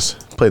play this.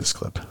 Play this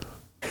clip.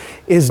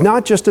 Is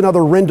not just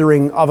another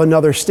rendering of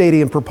another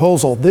stadium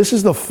proposal. This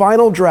is the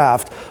final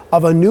draft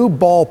of a new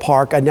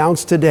ballpark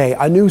announced today,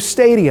 a new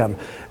stadium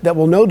that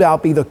will no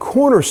doubt be the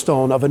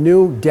cornerstone of a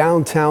new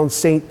downtown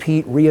St.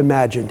 Pete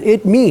reimagined.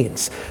 It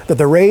means that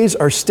the Rays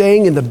are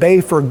staying in the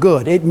Bay for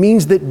good. It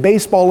means that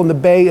baseball in the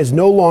Bay is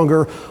no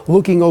longer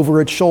looking over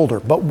its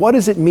shoulder. But what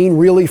does it mean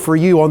really for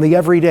you on the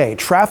everyday?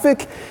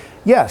 Traffic?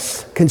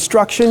 Yes.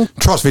 Construction?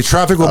 Trust me,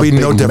 traffic will be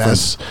no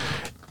different.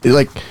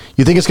 Like,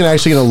 you think it's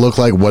actually going to look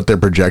like what they're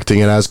projecting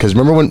it as? Because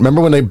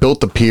remember when they built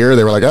the pier,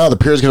 they were like, "Oh, the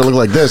pier is going to look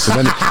like this,"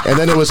 and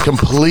then it was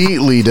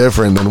completely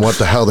different than what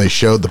the hell they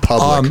showed the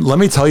public. Let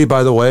me tell you,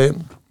 by the way,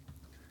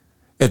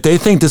 if they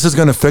think this is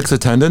going to fix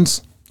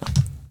attendance,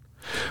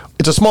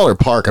 it's a smaller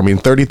park. I mean,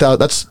 30,000.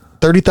 That's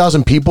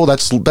 30,000 people.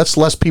 That's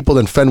less people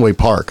than Fenway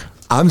Park.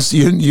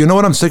 You know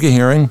what I'm sick of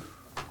hearing?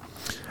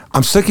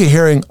 I'm sick of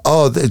hearing,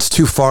 "Oh, it's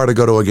too far to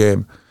go to a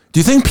game." Do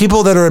you think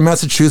people that are in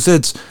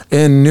Massachusetts,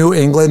 in New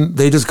England,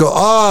 they just go,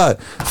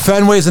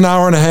 Fenway's an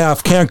hour and a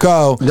half, can't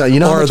go? No, you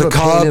know how much of a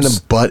pain in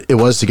the butt it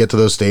was to get to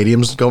those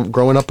stadiums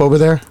growing up over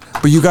there?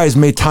 But you guys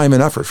made time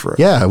and effort for it.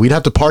 Yeah, we'd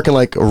have to park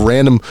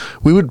in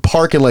we would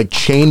park in like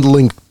chain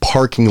link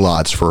parking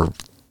lots for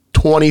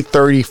 $20,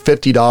 $30,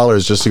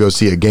 $50 just to go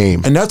see a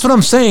game. And that's what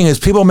I'm saying is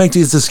people make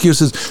these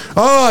excuses.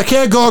 "Oh, I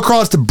can't go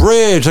across the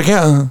bridge. I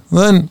can't."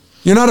 Then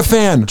you're not a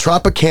fan.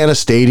 Tropicana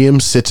Stadium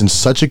sits in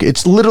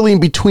it's literally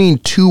in between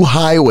two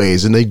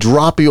highways, and they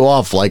drop you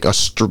off like a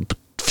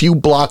few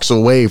blocks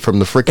away from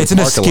the freaking It's an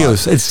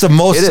excuse. It's the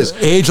most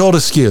age-old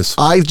excuse.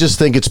 I just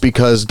think it's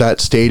because that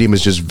stadium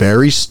is just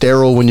very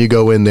sterile when you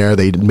go in there.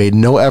 They made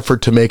no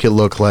effort to make it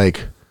look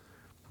like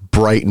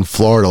Brighton,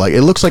 Florida. Like,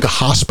 it looks like a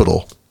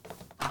hospital.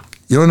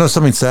 You want to know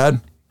something sad?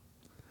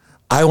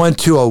 I went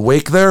to a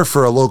wake there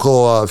for a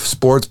local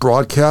sports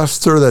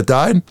broadcaster that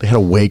died. They had a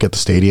wake at the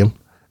stadium.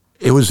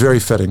 It was very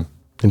fitting.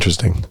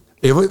 Interesting.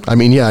 I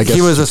guess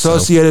he was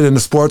associated in the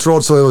sports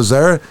world, so it was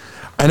there.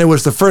 And it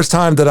was the first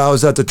time that I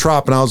was at the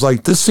Trop, and I was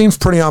like, this seems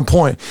pretty on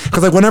point.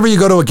 Because like whenever you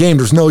go to a game,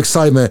 there's no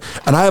excitement,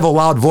 and I have a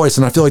loud voice,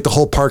 and I feel like the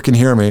whole park can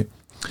hear me.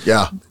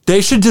 Yeah.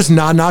 They should just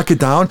not knock it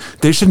down.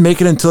 They should make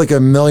it into like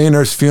a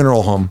millionaire's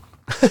funeral home.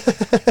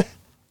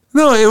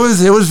 No, it was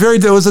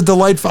a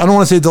delightful, I don't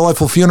want to say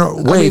delightful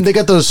funeral. Wait. I mean, they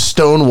got those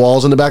stone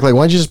walls in the back. Like,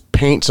 why don't you just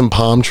paint some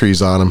palm trees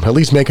on them? At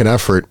least make an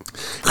effort.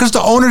 Because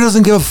the owner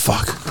doesn't give a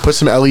fuck. Put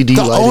some LED lighting.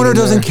 The owner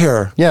doesn't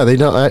care. Yeah, they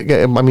don't.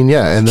 I mean,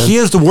 yeah. And then, he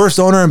is the worst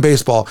owner in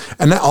baseball.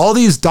 And all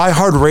these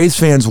diehard Rays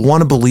fans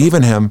want to believe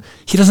in him.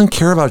 He doesn't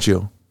care about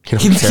you.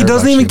 He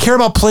doesn't even care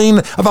about paying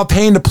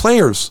the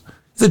players.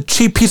 He's a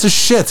cheap piece of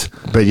shit.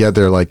 But yet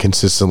they're like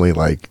consistently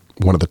like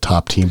one of the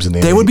top teams in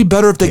the They would be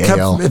better if they kept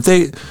AL.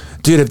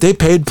 If they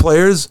paid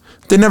players,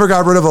 they never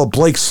got rid of a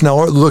Blake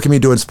Snell. Look at me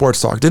doing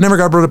sports talk. They never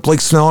got rid of Blake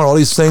Snell and all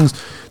these things.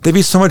 They'd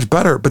be so much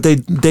better. But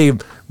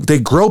they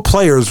grow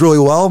players really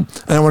well,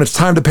 and when it's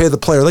time to pay the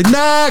player, like,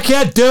 nah, I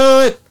can't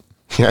do it.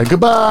 Yeah,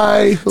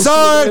 goodbye. We'll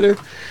Sorry. see you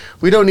later.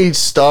 We don't need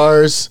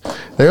stars.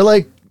 They're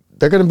going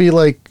to be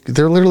like,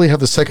 they literally have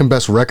the second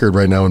best record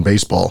right now in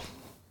baseball.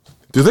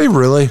 Do they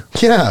really?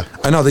 Yeah.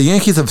 I know, the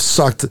Yankees have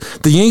sucked.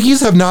 The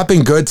Yankees have not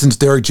been good since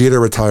Derek Jeter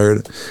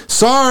retired.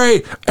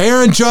 Sorry,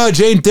 Aaron Judge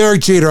ain't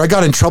Derek Jeter. I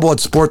got in trouble at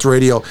sports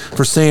radio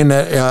for saying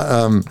that.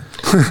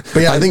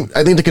 But yeah, I think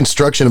the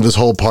construction of this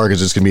whole park is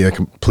just going to be a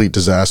complete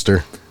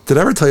disaster. Did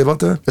I ever tell you about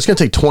that? It's going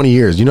to take 20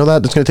 years. You know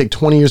that? It's going to take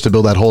 20 years to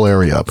build that whole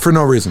area up. For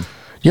no reason.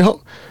 You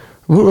know,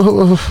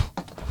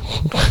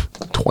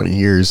 20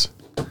 years.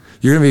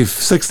 You're going to be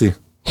 60.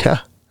 Yeah.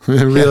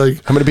 Really?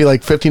 I'm going to be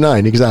like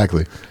 59,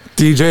 exactly.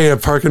 DJ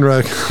at Park and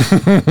Rec.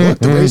 Look,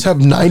 the Rays have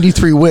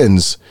 93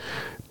 wins.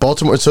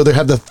 Baltimore, so they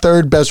have the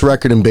third best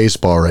record in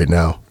baseball right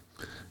now.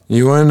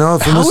 You want to know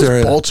from How this is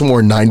area?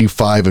 Baltimore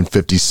 95 and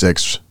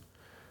 56?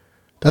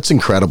 That's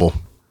incredible.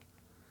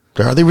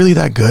 Are they really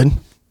that good?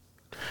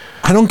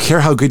 I don't care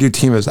how good your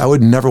team is. I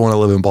would never want to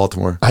live in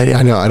Baltimore.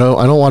 I know. I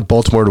don't want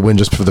Baltimore to win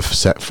just for the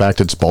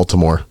fact it's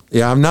Baltimore.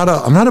 Yeah, I'm not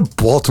a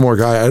Baltimore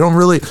guy. I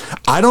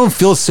don't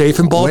feel safe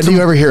in Baltimore. When do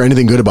you ever hear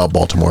anything good about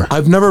Baltimore?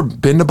 I've never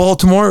been to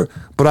Baltimore,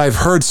 but I've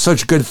heard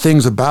such good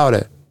things about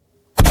it.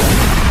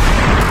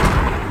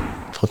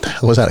 What the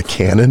hell was that? A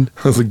cannon?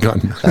 That was a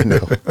gun. I know.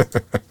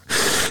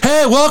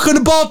 Hey, welcome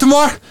to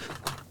Baltimore,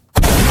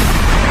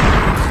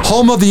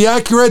 home of the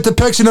accurate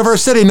depiction of our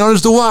city known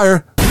as The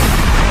Wire.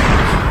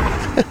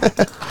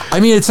 I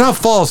mean, it's not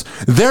false.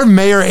 Their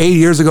mayor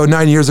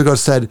 9 years ago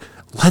said,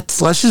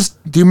 let's just,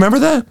 do you remember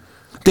that?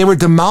 They were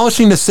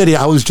demolishing the city.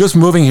 I was just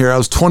moving here. I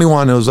was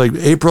 21. It was like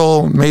May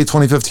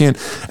 2015.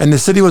 And the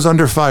city was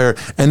under fire.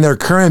 And their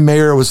current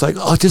mayor was like,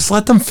 oh, just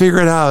let them figure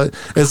it out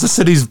as the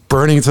city's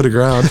burning to the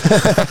ground.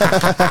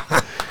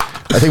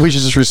 I think we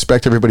should just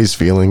respect everybody's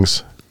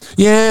feelings.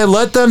 Yeah,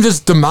 let them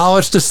just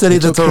demolish the city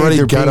that's okay, already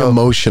they're ghetto. being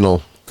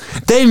emotional.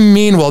 They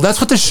mean well.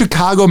 That's what the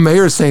Chicago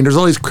mayor is saying. There's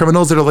all these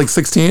criminals that are like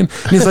 16. And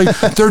he's like,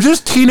 they're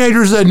just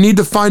teenagers that need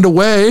to find a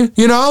way.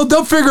 You know,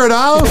 they'll figure it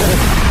out.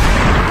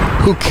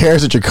 Who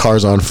cares that your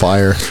car's on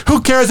fire?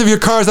 Who cares if your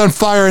car's on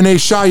fire and they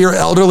shot your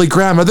elderly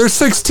grandma? They're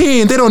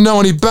 16. They don't know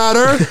any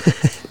better.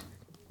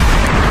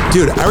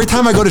 Dude, every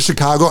time I go to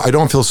Chicago, I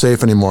don't feel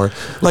safe anymore.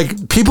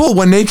 Like, people,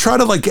 when they try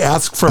to, like,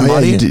 ask for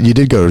money. Yeah, you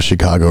did go to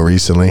Chicago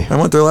recently. I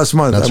went there last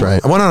month. That's right.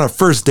 I went on a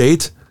first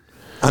date.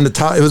 On the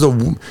top, it was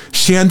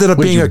she ended up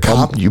being a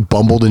cop. You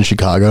bumbled in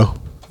Chicago?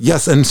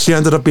 Yes, and she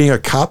ended up being a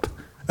cop.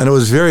 And it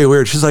was very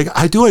weird. She's like,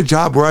 I do a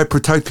job where I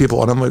protect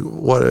people. And I'm like,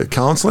 what, a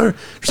counselor?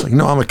 She's like,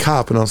 no, I'm a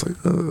cop. And I was like,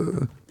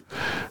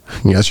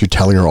 Yes, you're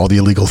telling her all the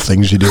illegal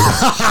things you do.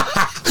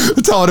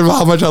 telling her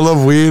how much I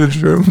love weed and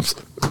shrooms.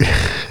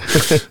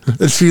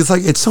 And she's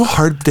like, it's so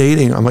hard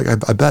dating. I'm like,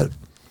 I bet.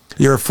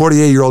 You're a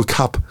 48-year-old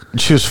cop.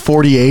 She was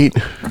 48.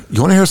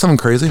 You want to hear something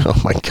crazy?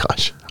 Oh my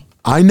gosh.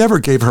 I never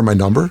gave her my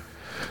number.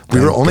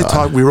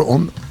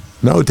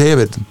 No,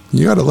 David,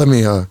 you gotta let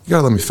me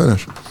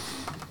finish.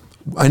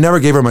 I never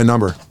gave her my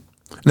number.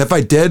 And if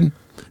I did,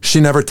 she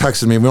never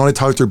texted me. We only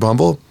talked through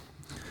Bumble.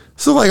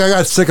 So like I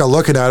got sick of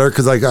looking at her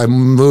because like I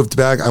moved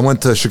back. I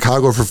went to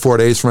Chicago for 4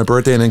 days for my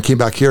birthday and then came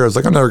back here. I was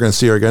like, I'm never going to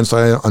see her again. So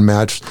I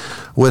unmatched,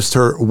 wished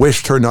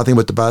her nothing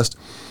but the best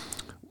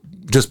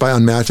just by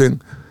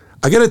unmatching.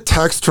 I get a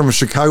text from a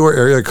Chicago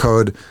area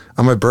code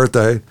on my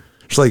birthday.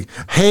 She's like,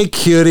 hey,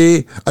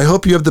 cutie, I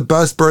hope you have the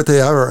best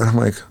birthday ever. And I'm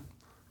like,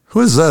 who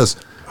is this?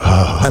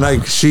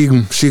 And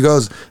she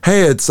goes,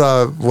 hey, it's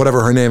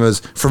whatever her name is,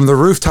 from the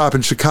rooftop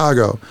in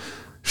Chicago.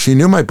 She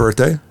knew my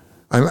birthday.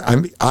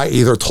 I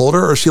either told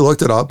her or she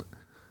looked it up.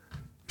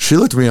 She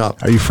looked me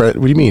up. Are you What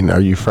do you mean? Are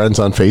you friends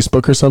on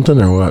Facebook or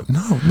something or what?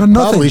 No, nothing.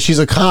 Probably she's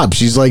a cop.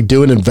 She's like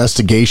doing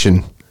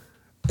investigation.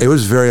 It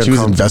was very She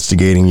was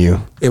investigating you.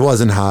 It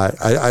wasn't hot.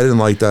 I didn't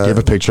like that. Do you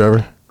have a picture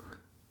of her?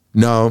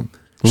 No.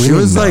 She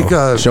was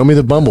like show me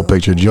the Bumble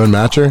picture. Did you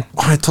unmatch her?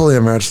 Oh, I totally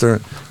unmatched her.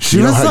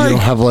 You don't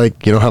have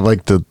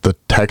the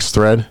text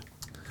thread?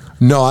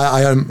 No,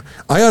 I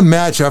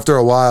unmatch after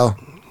a while.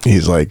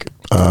 He's like,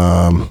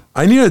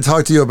 I need to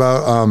talk to you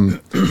about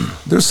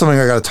there's something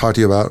I got to talk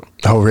to you about.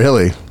 Oh,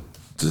 really?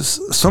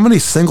 Just so many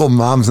single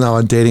moms now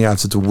on dating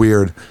apps. It's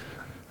weird.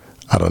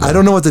 I don't know. I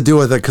don't know what to do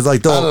with it because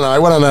like I don't know. I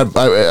went on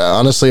that.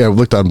 Honestly, I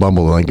looked on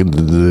Bumble. Like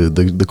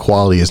the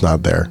quality is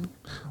not there.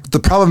 The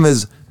problem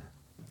is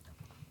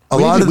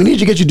we need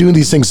to get you doing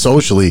these things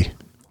socially.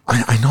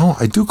 I know.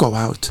 I do go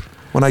out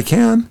when I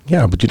can.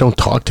 Yeah, but you don't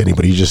talk to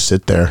anybody. You just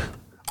sit there.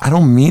 I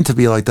don't mean to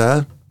be like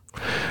that.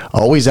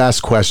 Always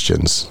ask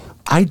questions.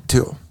 I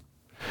do.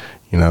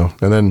 You know,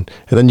 and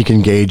then you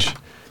can gauge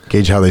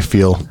how they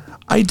feel.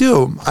 I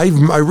do. I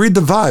read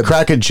the vibe.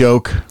 Crack a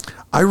joke.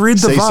 I read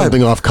the vibe. Say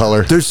something off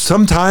color. There's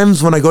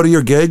sometimes when I go to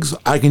your gigs,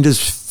 I can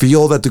just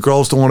feel that the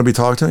girls don't want to be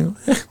talked to me.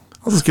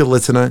 I'll just get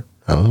lit tonight.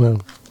 I don't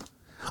know.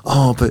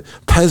 Oh, but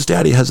Pez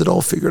Daddy has it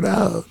all figured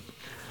out.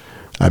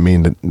 I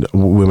mean,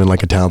 women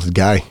like a talented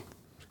guy.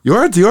 You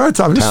are. I'm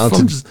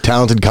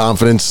talented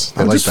confidence.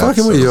 I'm just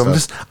fucking with you.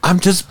 I'm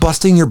just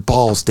busting your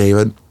balls,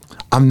 David.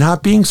 I'm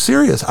not being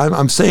serious.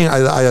 I'm saying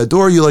I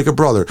adore you like a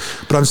brother,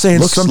 but I'm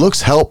saying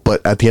looks help,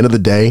 but at the end of the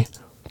day,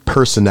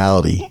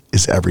 personality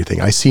is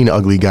everything. I seen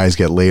ugly guys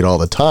get laid all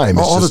the time.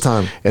 All the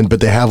time. But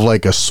they have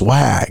like a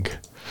swag,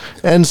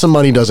 and some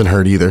money doesn't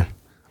hurt either.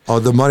 Oh,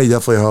 the money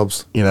definitely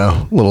helps. You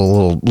know,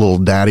 little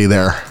daddy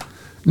there.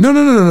 No.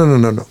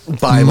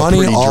 Buy him a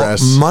pretty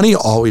dress. Money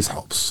always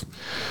helps.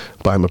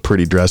 Buy him a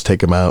pretty dress.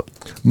 Take him out.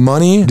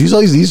 Money. These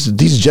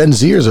Gen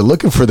Zers are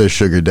looking for their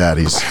sugar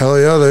daddies. Hell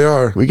yeah, they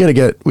are. We gotta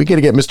get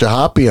Mr.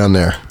 Hoppe on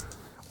there.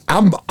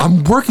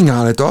 I'm working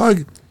on it,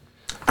 dog.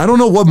 I don't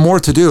know what more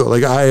to do.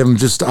 Like I am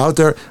just out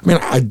there. I mean,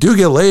 I do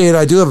get laid.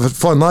 I do have a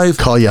fun life.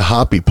 Call you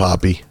Hoppe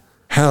Poppy.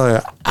 Hell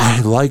yeah,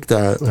 I like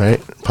that.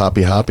 Right,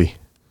 Poppy Hoppe.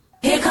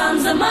 Here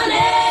comes the money.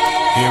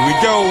 Here we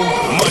go.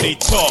 Money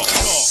talk.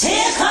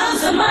 Here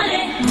comes the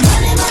money.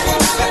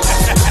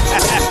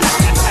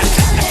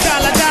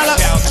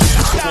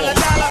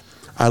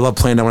 I love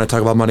playing that when I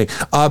talk about money.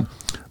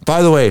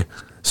 By the way,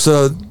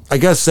 so I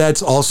guess that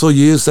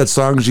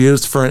song's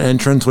used for an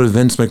entrance with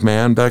Vince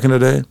McMahon back in the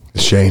day.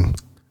 Shane.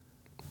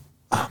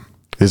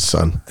 His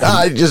son.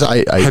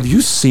 Have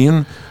you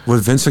seen what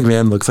Vince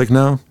McMahon looks like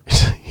now?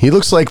 He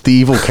looks like the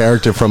evil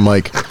character from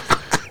like.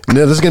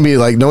 No, this is gonna be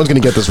like no one's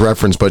gonna get this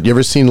reference, but you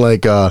ever seen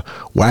like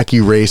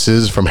Wacky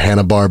Races from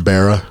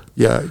Hanna-Barbera?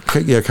 Yeah,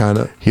 kind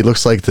of. He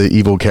looks like the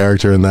evil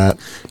character in that.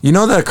 You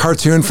know that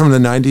cartoon from the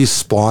 90s,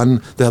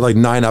 Spawn, that had like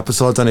 9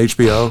 episodes on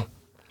HBO?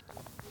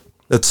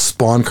 That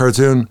Spawn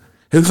cartoon?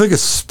 He looks like a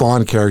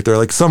Spawn character,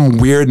 like some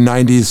weird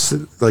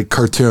 90s like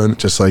cartoon.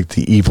 Just like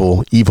the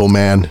evil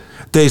man.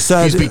 They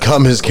said he's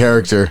become his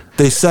character.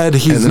 They said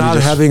he's not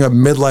having a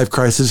midlife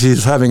crisis,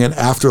 he's having an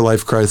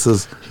afterlife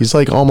crisis. He's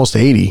like almost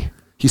 80.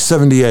 He's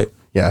 78.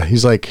 Yeah,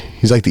 he's like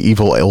the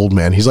evil old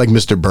man. He's like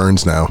Mr.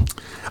 Burns now.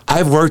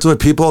 I've worked with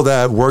people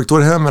that worked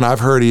with him, and I've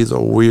heard he's a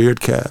weird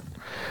cat.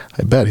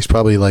 I bet he's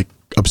probably like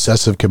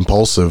obsessive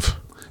compulsive.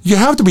 You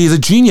have to be. He's a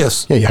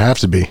genius. Yeah, you have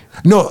to be.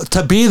 No,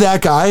 to be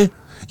that guy,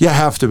 you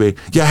have to be.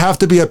 You have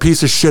to be a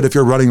piece of shit if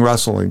you're running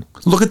wrestling.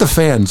 Look at the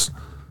fans.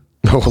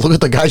 No, look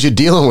at the guys you're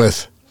dealing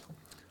with.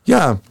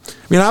 Yeah. I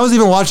mean, I was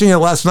even watching it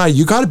last night.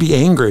 You got to be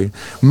angry.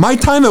 My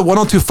time at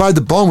 102.5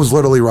 The Bone was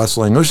literally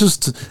wrestling. It was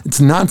just, it's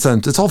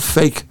nonsense. It's all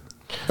fake.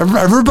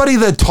 Everybody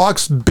that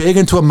talks big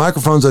into a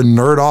microphone is a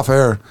nerd off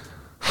air.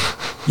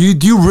 Do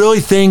you really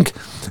think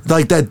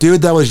like that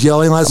dude that was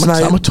yelling last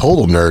night? I'm a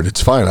total nerd.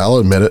 It's fine. I'll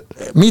admit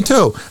it. Me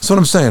too. That's what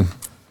I'm saying.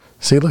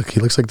 See, look, he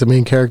looks like the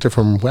main character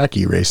from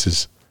Wacky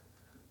Races.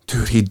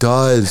 Dude, he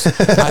does.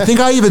 I think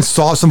I even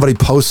saw somebody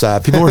post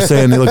that. People were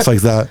saying he looks like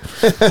that.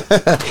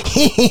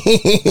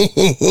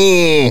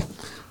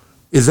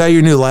 Is that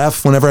your new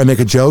laugh whenever I make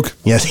a joke?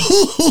 Yes.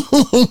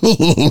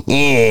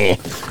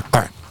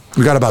 All right.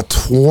 We got about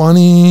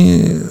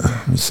 20.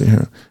 Let me see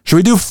here.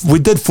 We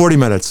did 40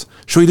 minutes.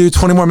 Should we do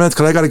 20 more minutes?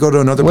 Because I got to go to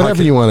another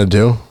Whatever podcast. you want to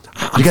do.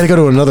 You got to go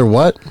to another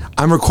what?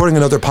 I'm recording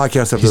another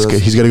podcast after this.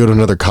 He's got to go to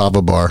another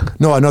kava bar.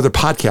 No, another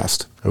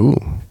podcast. Ooh.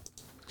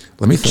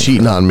 Let me think.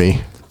 Cheating on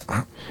me.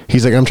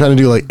 He's like, I'm trying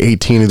to do like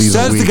 18 of these a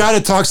Says week. the guy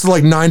that talks to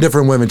like 9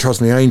 different women.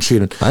 Trust me, I ain't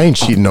cheating. I ain't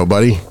cheating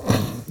nobody.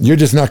 You're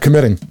just not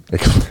committing.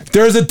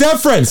 There's a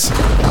difference.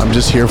 I'm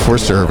just here for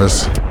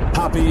service.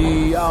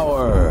 Happy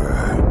Hour.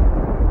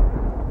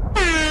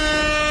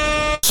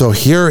 So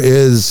here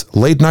is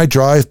Late Night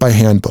Drive by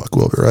Handbook.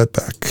 We'll be right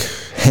back.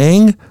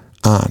 Hang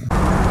on.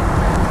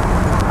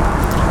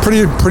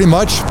 Pretty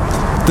much,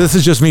 this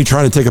is just me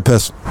trying to take a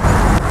piss.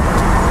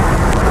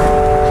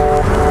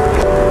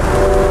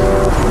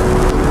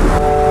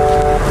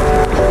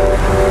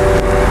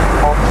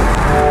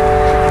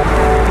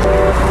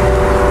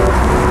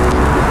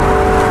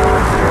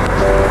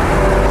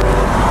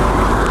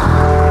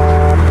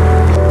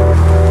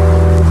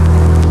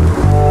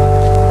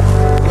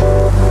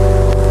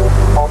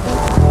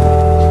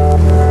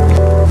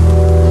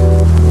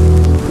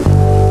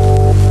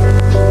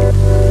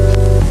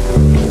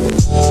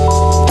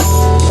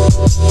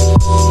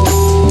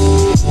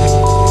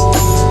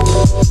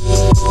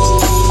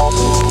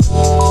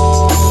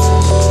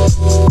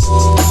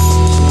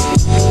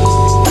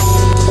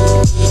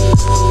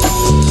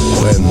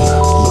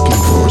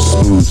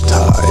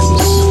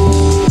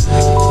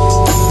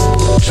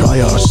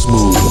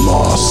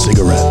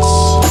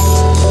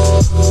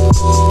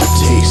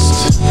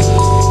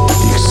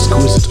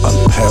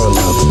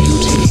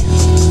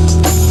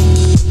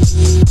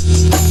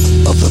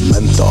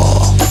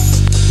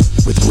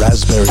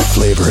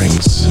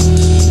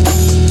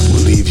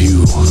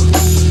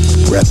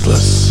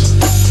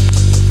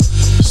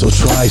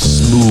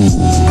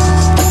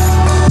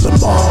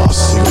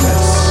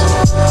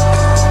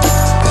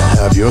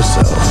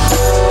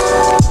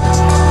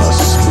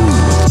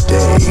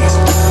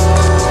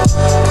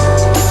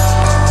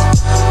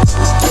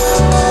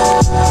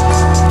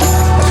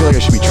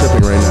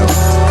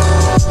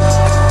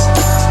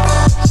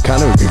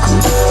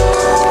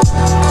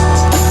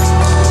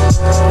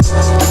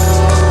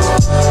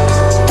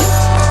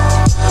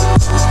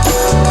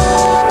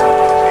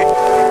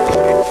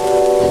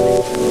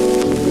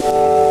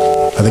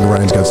 I think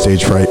Ryan's got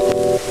stage fright.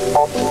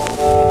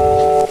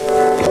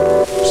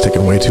 It's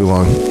taking way too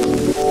long.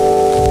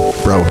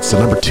 Bro, it's the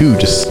number 2.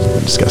 Just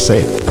gotta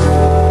say it.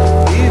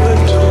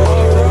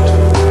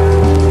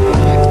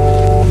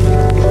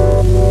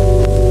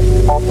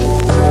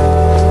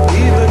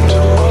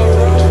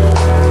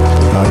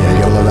 Oh yeah, you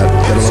gotta love that.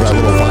 Gotta love that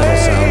little vinyl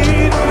sound.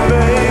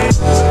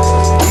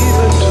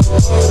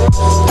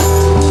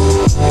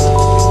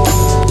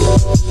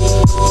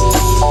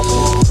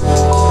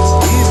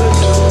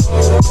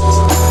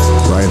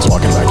 Ryan's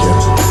walking back in.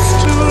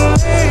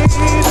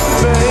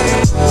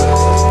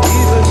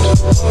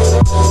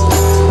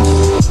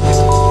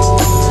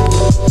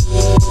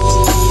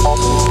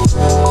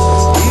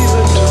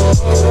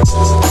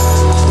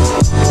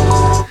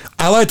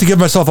 I like to give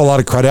myself a lot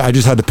of credit. I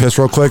just had to piss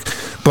real quick.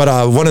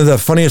 But one of the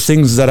funniest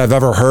things that I've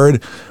ever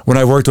heard when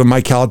I worked with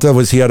Mike Calta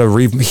was he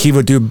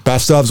would do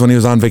best ofs when he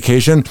was on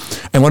vacation.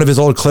 And one of his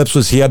old clips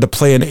was he had to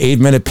play an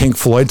 8-minute Pink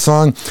Floyd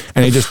song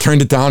and he just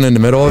turned it down in the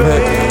middle of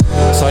it.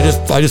 So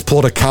I just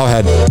pulled a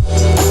cowhead.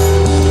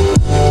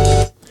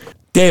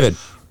 David,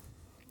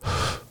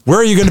 where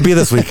are you going to be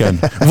this weekend?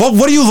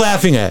 What are you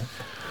laughing at?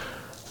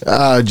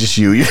 Just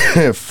you.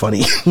 You're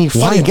funny.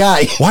 Funny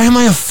guy. Why am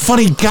I a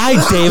funny guy,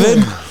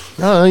 David?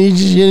 Oh,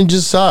 you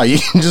just saw. You're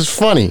just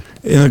funny.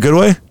 In a good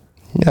way?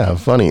 Yeah,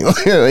 funny.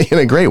 In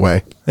a great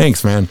way.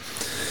 Thanks, man.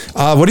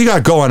 What do you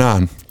got going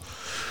on?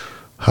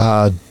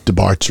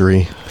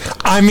 Debauchery.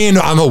 I mean,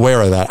 I'm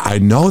aware of that. I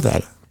know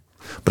that.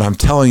 But I'm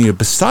telling you,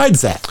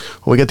 besides that.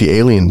 Well, we got the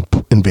alien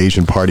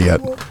invasion party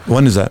at...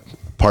 When is that?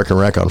 Park and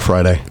Rec on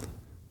Friday.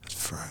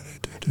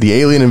 The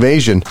alien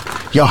invasion.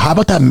 Yo, how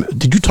about that?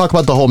 Did you talk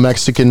about the whole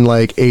Mexican,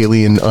 like,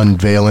 alien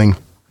unveiling?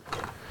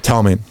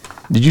 Tell me.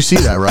 Did you see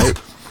that, right?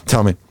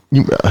 Tell me.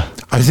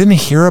 I didn't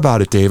hear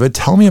about it, David.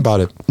 Tell me about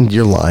it.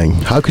 You're lying.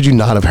 How could you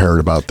not have heard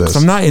about this?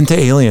 I'm not into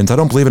aliens. I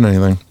don't believe in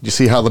anything. You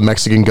see how the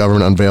Mexican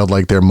government unveiled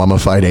like their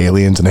mummified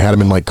aliens and they had them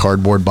in like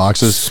cardboard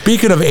boxes?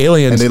 Speaking of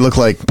aliens. And they look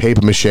like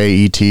paper mache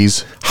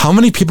ETs. How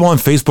many people on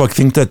Facebook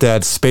think that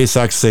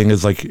SpaceX thing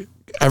is like,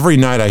 every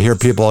night I hear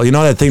people, you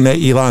know that thing that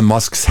Elon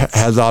Musk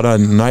has out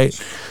on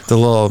night? The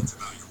little...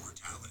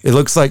 It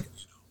looks like.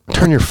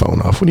 Turn your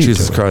phone off. What are you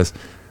Jesus doing? Christ.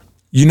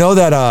 You know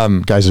that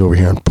Guys over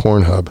here on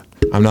Pornhub.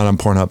 I'm not on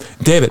Pornhub.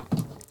 David,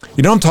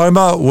 you know what I'm talking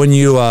about when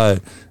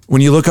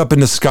you look up in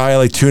the sky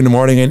like 2 a.m.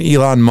 and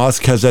Elon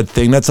Musk has that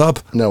thing that's up?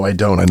 No, I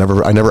don't. I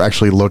never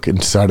actually look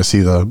inside to see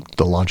the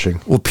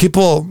launching. Well,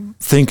 people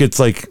think it's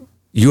like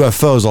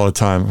UFOs all the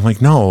time. I'm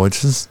like, no,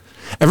 it's just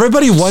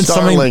everybody wants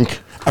Starlink.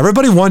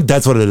 something.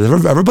 That's what it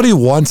is. Everybody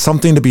wants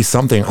something to be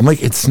something. I'm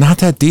like, it's not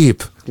that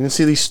deep. You didn't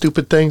see these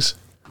stupid things?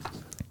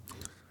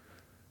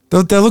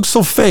 That looks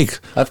so fake.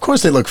 Of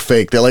course they look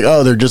fake. They're like,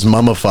 oh, they're just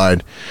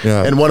mummified.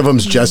 Yeah. And one of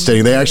them's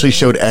gestating. They actually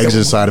showed eggs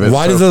inside of it.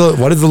 Why does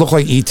it look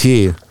like ET?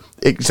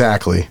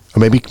 Exactly. Or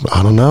maybe,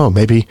 I don't know.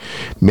 Maybe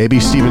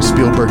Steven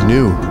Spielberg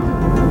knew.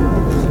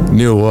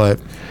 Knew what?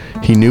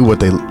 He knew what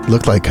they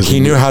looked like. Cause He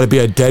knew how to be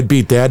a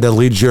deadbeat dad that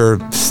leads your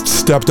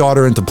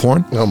stepdaughter into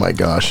porn? Oh my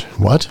gosh.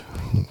 What?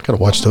 Gotta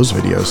watch those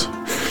videos.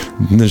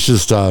 And it's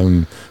just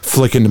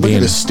flicking the Look at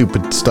bean. this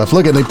stupid stuff.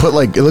 Look, and they put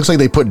it looks like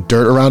they put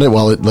dirt around it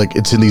while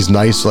it's in these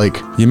nice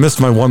You missed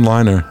my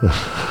one-liner.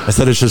 I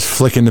said it's just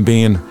flicking the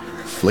bean.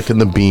 Flicking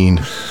the bean.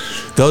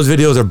 Those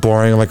videos are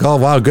boring. I'm like, oh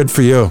wow, good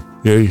for you.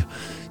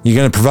 You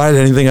gonna provide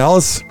anything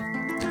else?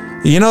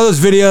 You know those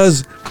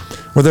videos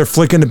where they're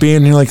flicking the bean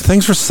and you're like,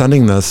 thanks for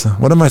sending this.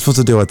 What am I supposed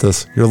to do with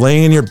this? You're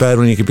laying in your bed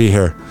when you could be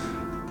here.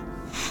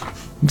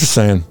 I'm just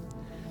saying.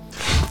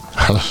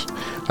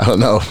 I don't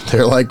know.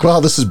 They're like,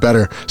 well, this is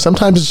better.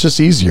 Sometimes it's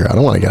just easier. I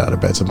don't want to get out of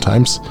bed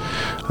sometimes.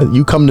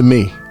 You come to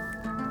me.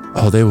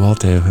 Oh, they will,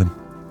 David.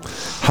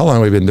 How long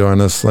have we been doing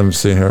this? Let me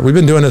see here. We've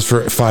been doing this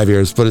for 5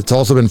 years, but it's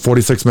also been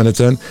 46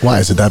 minutes in. Why?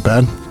 Is it that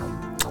bad?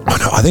 Oh,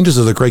 no, I think this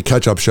is a great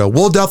catch-up show.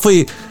 We'll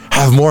definitely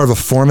have more of a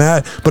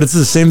format, but it's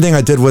the same thing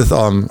I did with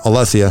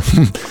Alessia.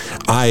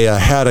 I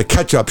had a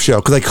catch-up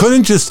show because I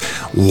couldn't just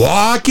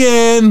walk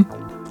in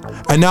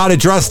and not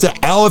address the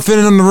elephant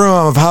in the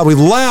room of how we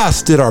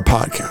last did our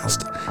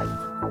podcast.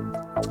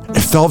 It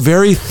felt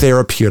very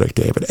therapeutic,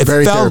 David.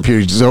 Very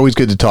therapeutic. It's always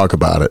good to talk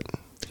about it.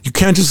 You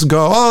can't just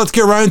go, oh, let's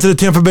get right into the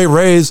Tampa Bay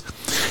Rays.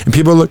 And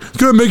people are like, it's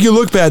going to make you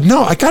look bad.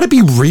 No, I got to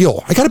be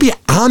real. I got to be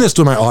honest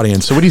with my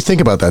audience. So what do you think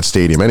about that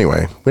stadium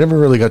anyway? We never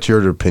really got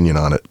your opinion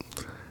on it.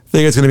 I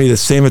think it's going to be the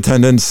same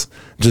attendance,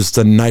 just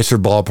a nicer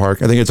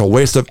ballpark. I think it's a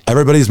waste of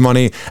everybody's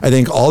money. I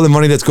think all the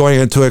money that's going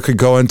into it could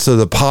go into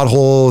the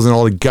potholes and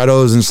all the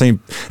ghettos and St.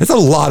 It's a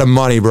lot of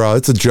money, bro.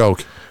 It's a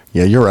joke.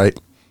 Yeah, you're right.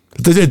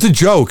 It's a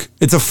joke.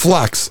 It's a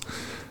flex.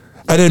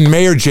 And then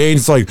Mayor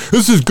Jane's like,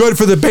 this is good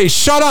for the base.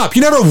 Shut up.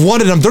 You never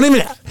wanted them. Don't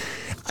even...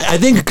 I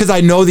think because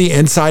I know the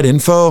inside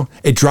info,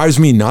 it drives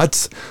me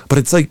nuts. But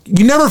it's like,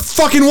 you never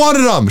fucking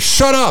wanted them.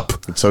 Shut up.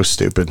 It's so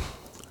stupid.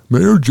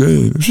 Mayor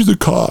Jane, she's a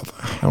cop.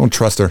 I don't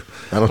trust her.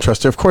 I don't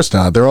trust her. Of course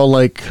not. They're all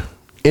like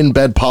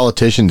in-bed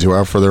politicians who are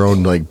out for their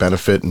own like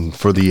benefit and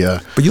for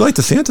the... But you like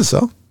DeSantis,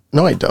 though?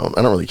 No, I don't.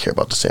 I don't really care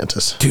about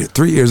DeSantis. Dude,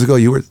 3 years ago,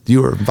 you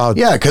were about...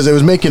 Yeah, because it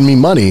was making me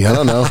money. I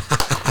don't know.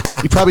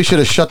 You probably should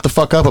have shut the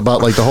fuck up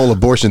about like the whole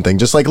abortion thing.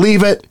 Just like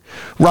leave it.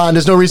 Ron,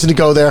 there's no reason to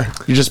go there.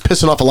 You're just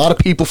pissing off a lot of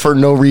people for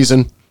no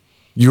reason.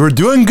 You were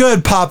doing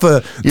good,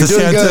 Papa You're DeSantis.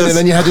 doing good. And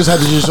then you just had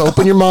to just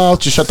open your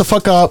mouth. Just shut the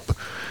fuck up.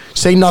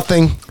 Say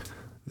nothing.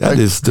 That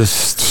is the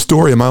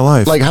story of my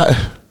life. Like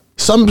I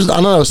don't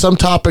know, some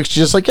topics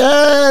just like,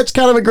 it's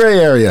kind of a gray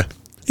area.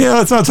 Yeah,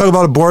 let's not talk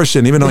about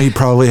abortion, even though he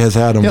probably has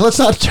had them. Yeah, let's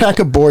not attack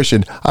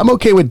abortion. I'm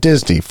okay with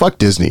Disney. Fuck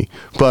Disney.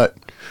 But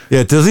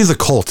yeah, Disney's a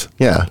cult.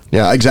 Yeah,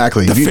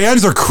 exactly. The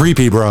fans are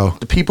creepy, bro.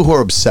 The people who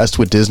are obsessed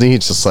with Disney,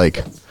 it's just like,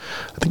 I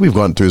think we've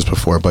gone through this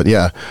before, but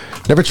yeah,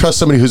 never trust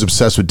somebody who's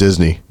obsessed with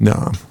Disney.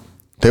 No.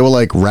 They will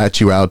like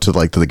rat you out to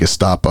like to the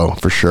Gestapo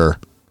for sure.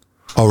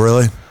 Oh,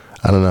 really?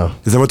 I don't know.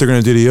 Is that what they're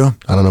going to do to you?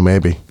 I don't know,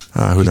 maybe.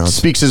 Who knows? He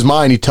speaks his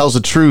mind. He tells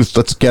the truth.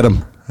 Let's get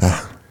him.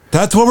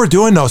 That's what we're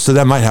doing, though, so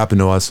that might happen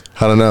to us.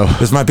 I don't know.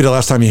 This might be the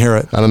last time you hear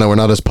it. I don't know. We're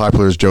not as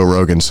popular as Joe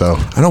Rogan, so.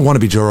 I don't want to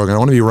be Joe Rogan. I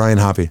want to be Ryan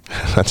Hoppe.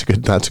 That's a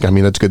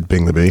good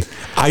thing to be.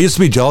 I used to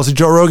be jealous of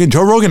Joe Rogan.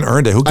 Joe Rogan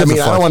earned it. Who gives a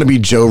fuck? I don't want to be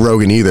Joe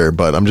Rogan either,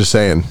 but I'm just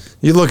saying.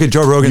 You look at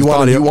Joe Rogan's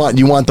body.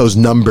 You want those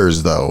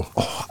numbers, though.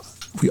 Oh,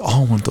 we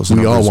all want those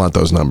numbers. We all want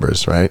those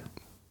numbers, right?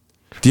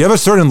 Do you have a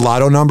certain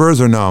lotto numbers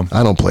or no?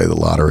 I don't play the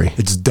lottery.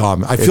 It's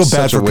dumb. I feel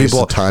bad for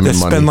people that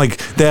spend money.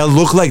 They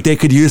look like they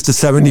could use the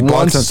 $70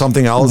 on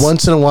something else.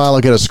 Once in a while,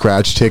 I'll get a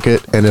scratch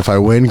ticket, and if I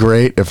win,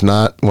 great. If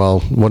not,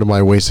 well, what am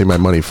I wasting my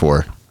money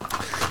for?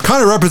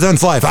 Kind of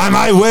represents life. I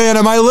might win,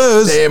 I might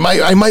lose.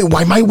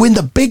 I might win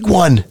the big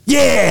one.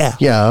 Yeah.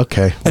 Yeah.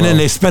 Okay. And then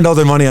they spend all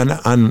their money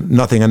on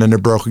nothing, and then they're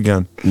broke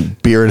again.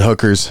 Beer and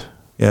hookers.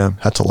 Yeah,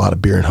 that's a lot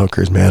of beer and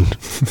hookers, man.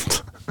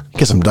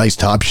 Get some nice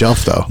top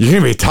shelf, though. You're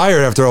going to be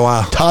tired after a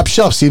while. Top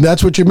shelf. See,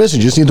 that's what you're missing.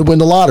 You just need to win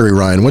the lottery,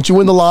 Ryan. Once you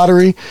win the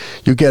lottery,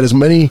 you get as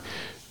many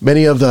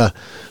of the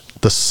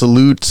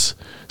salutes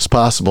as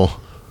possible.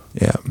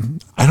 Yeah.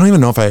 I don't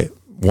even know if I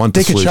want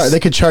the salutes. They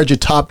could charge you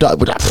top dollar.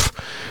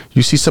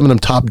 You see some of them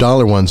top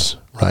dollar ones,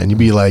 Ryan. You'd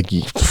be like,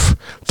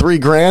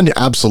 $3,000?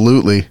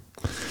 Absolutely.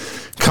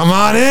 Come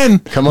on in.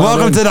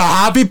 Welcome to the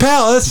Hoppy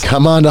Palace.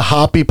 Come on to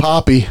Hoppy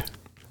Poppy.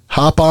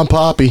 Hop on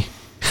Poppy.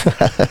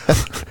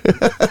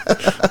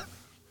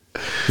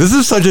 This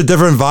is such a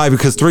different vibe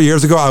because 3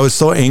 years ago I was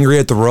so angry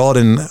at the world,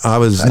 and I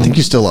think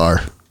you still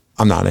are.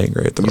 I'm not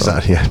angry at the world.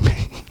 Not, yeah.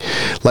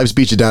 Life's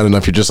beat you down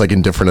enough. You're just like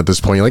indifferent at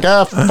this point. You're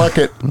like, fuck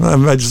it.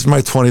 My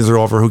 20s are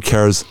over. Who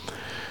cares?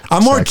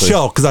 I'm more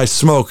chill because I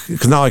smoke.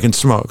 Because now I can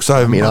smoke. So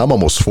I'm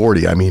almost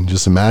 40. I mean,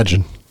 just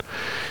imagine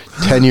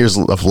 10 years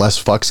of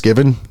less fucks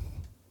given.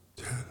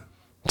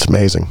 It's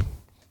amazing.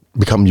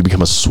 You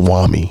become a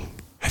swami.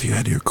 Have you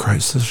had your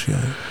crisis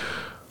yet?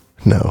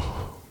 No.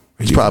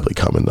 It's probably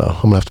coming though.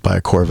 I'm gonna have to buy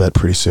a Corvette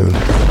pretty soon.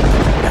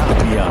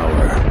 Happy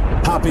hour.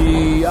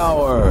 Happy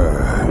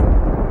hour.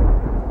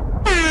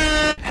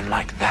 And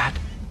like that,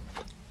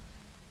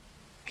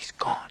 he's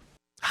gone.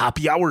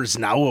 Happy hour is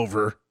now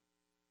over.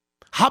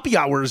 Happy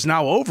hour is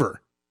now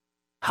over.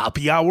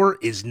 Happy hour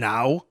is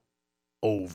now over.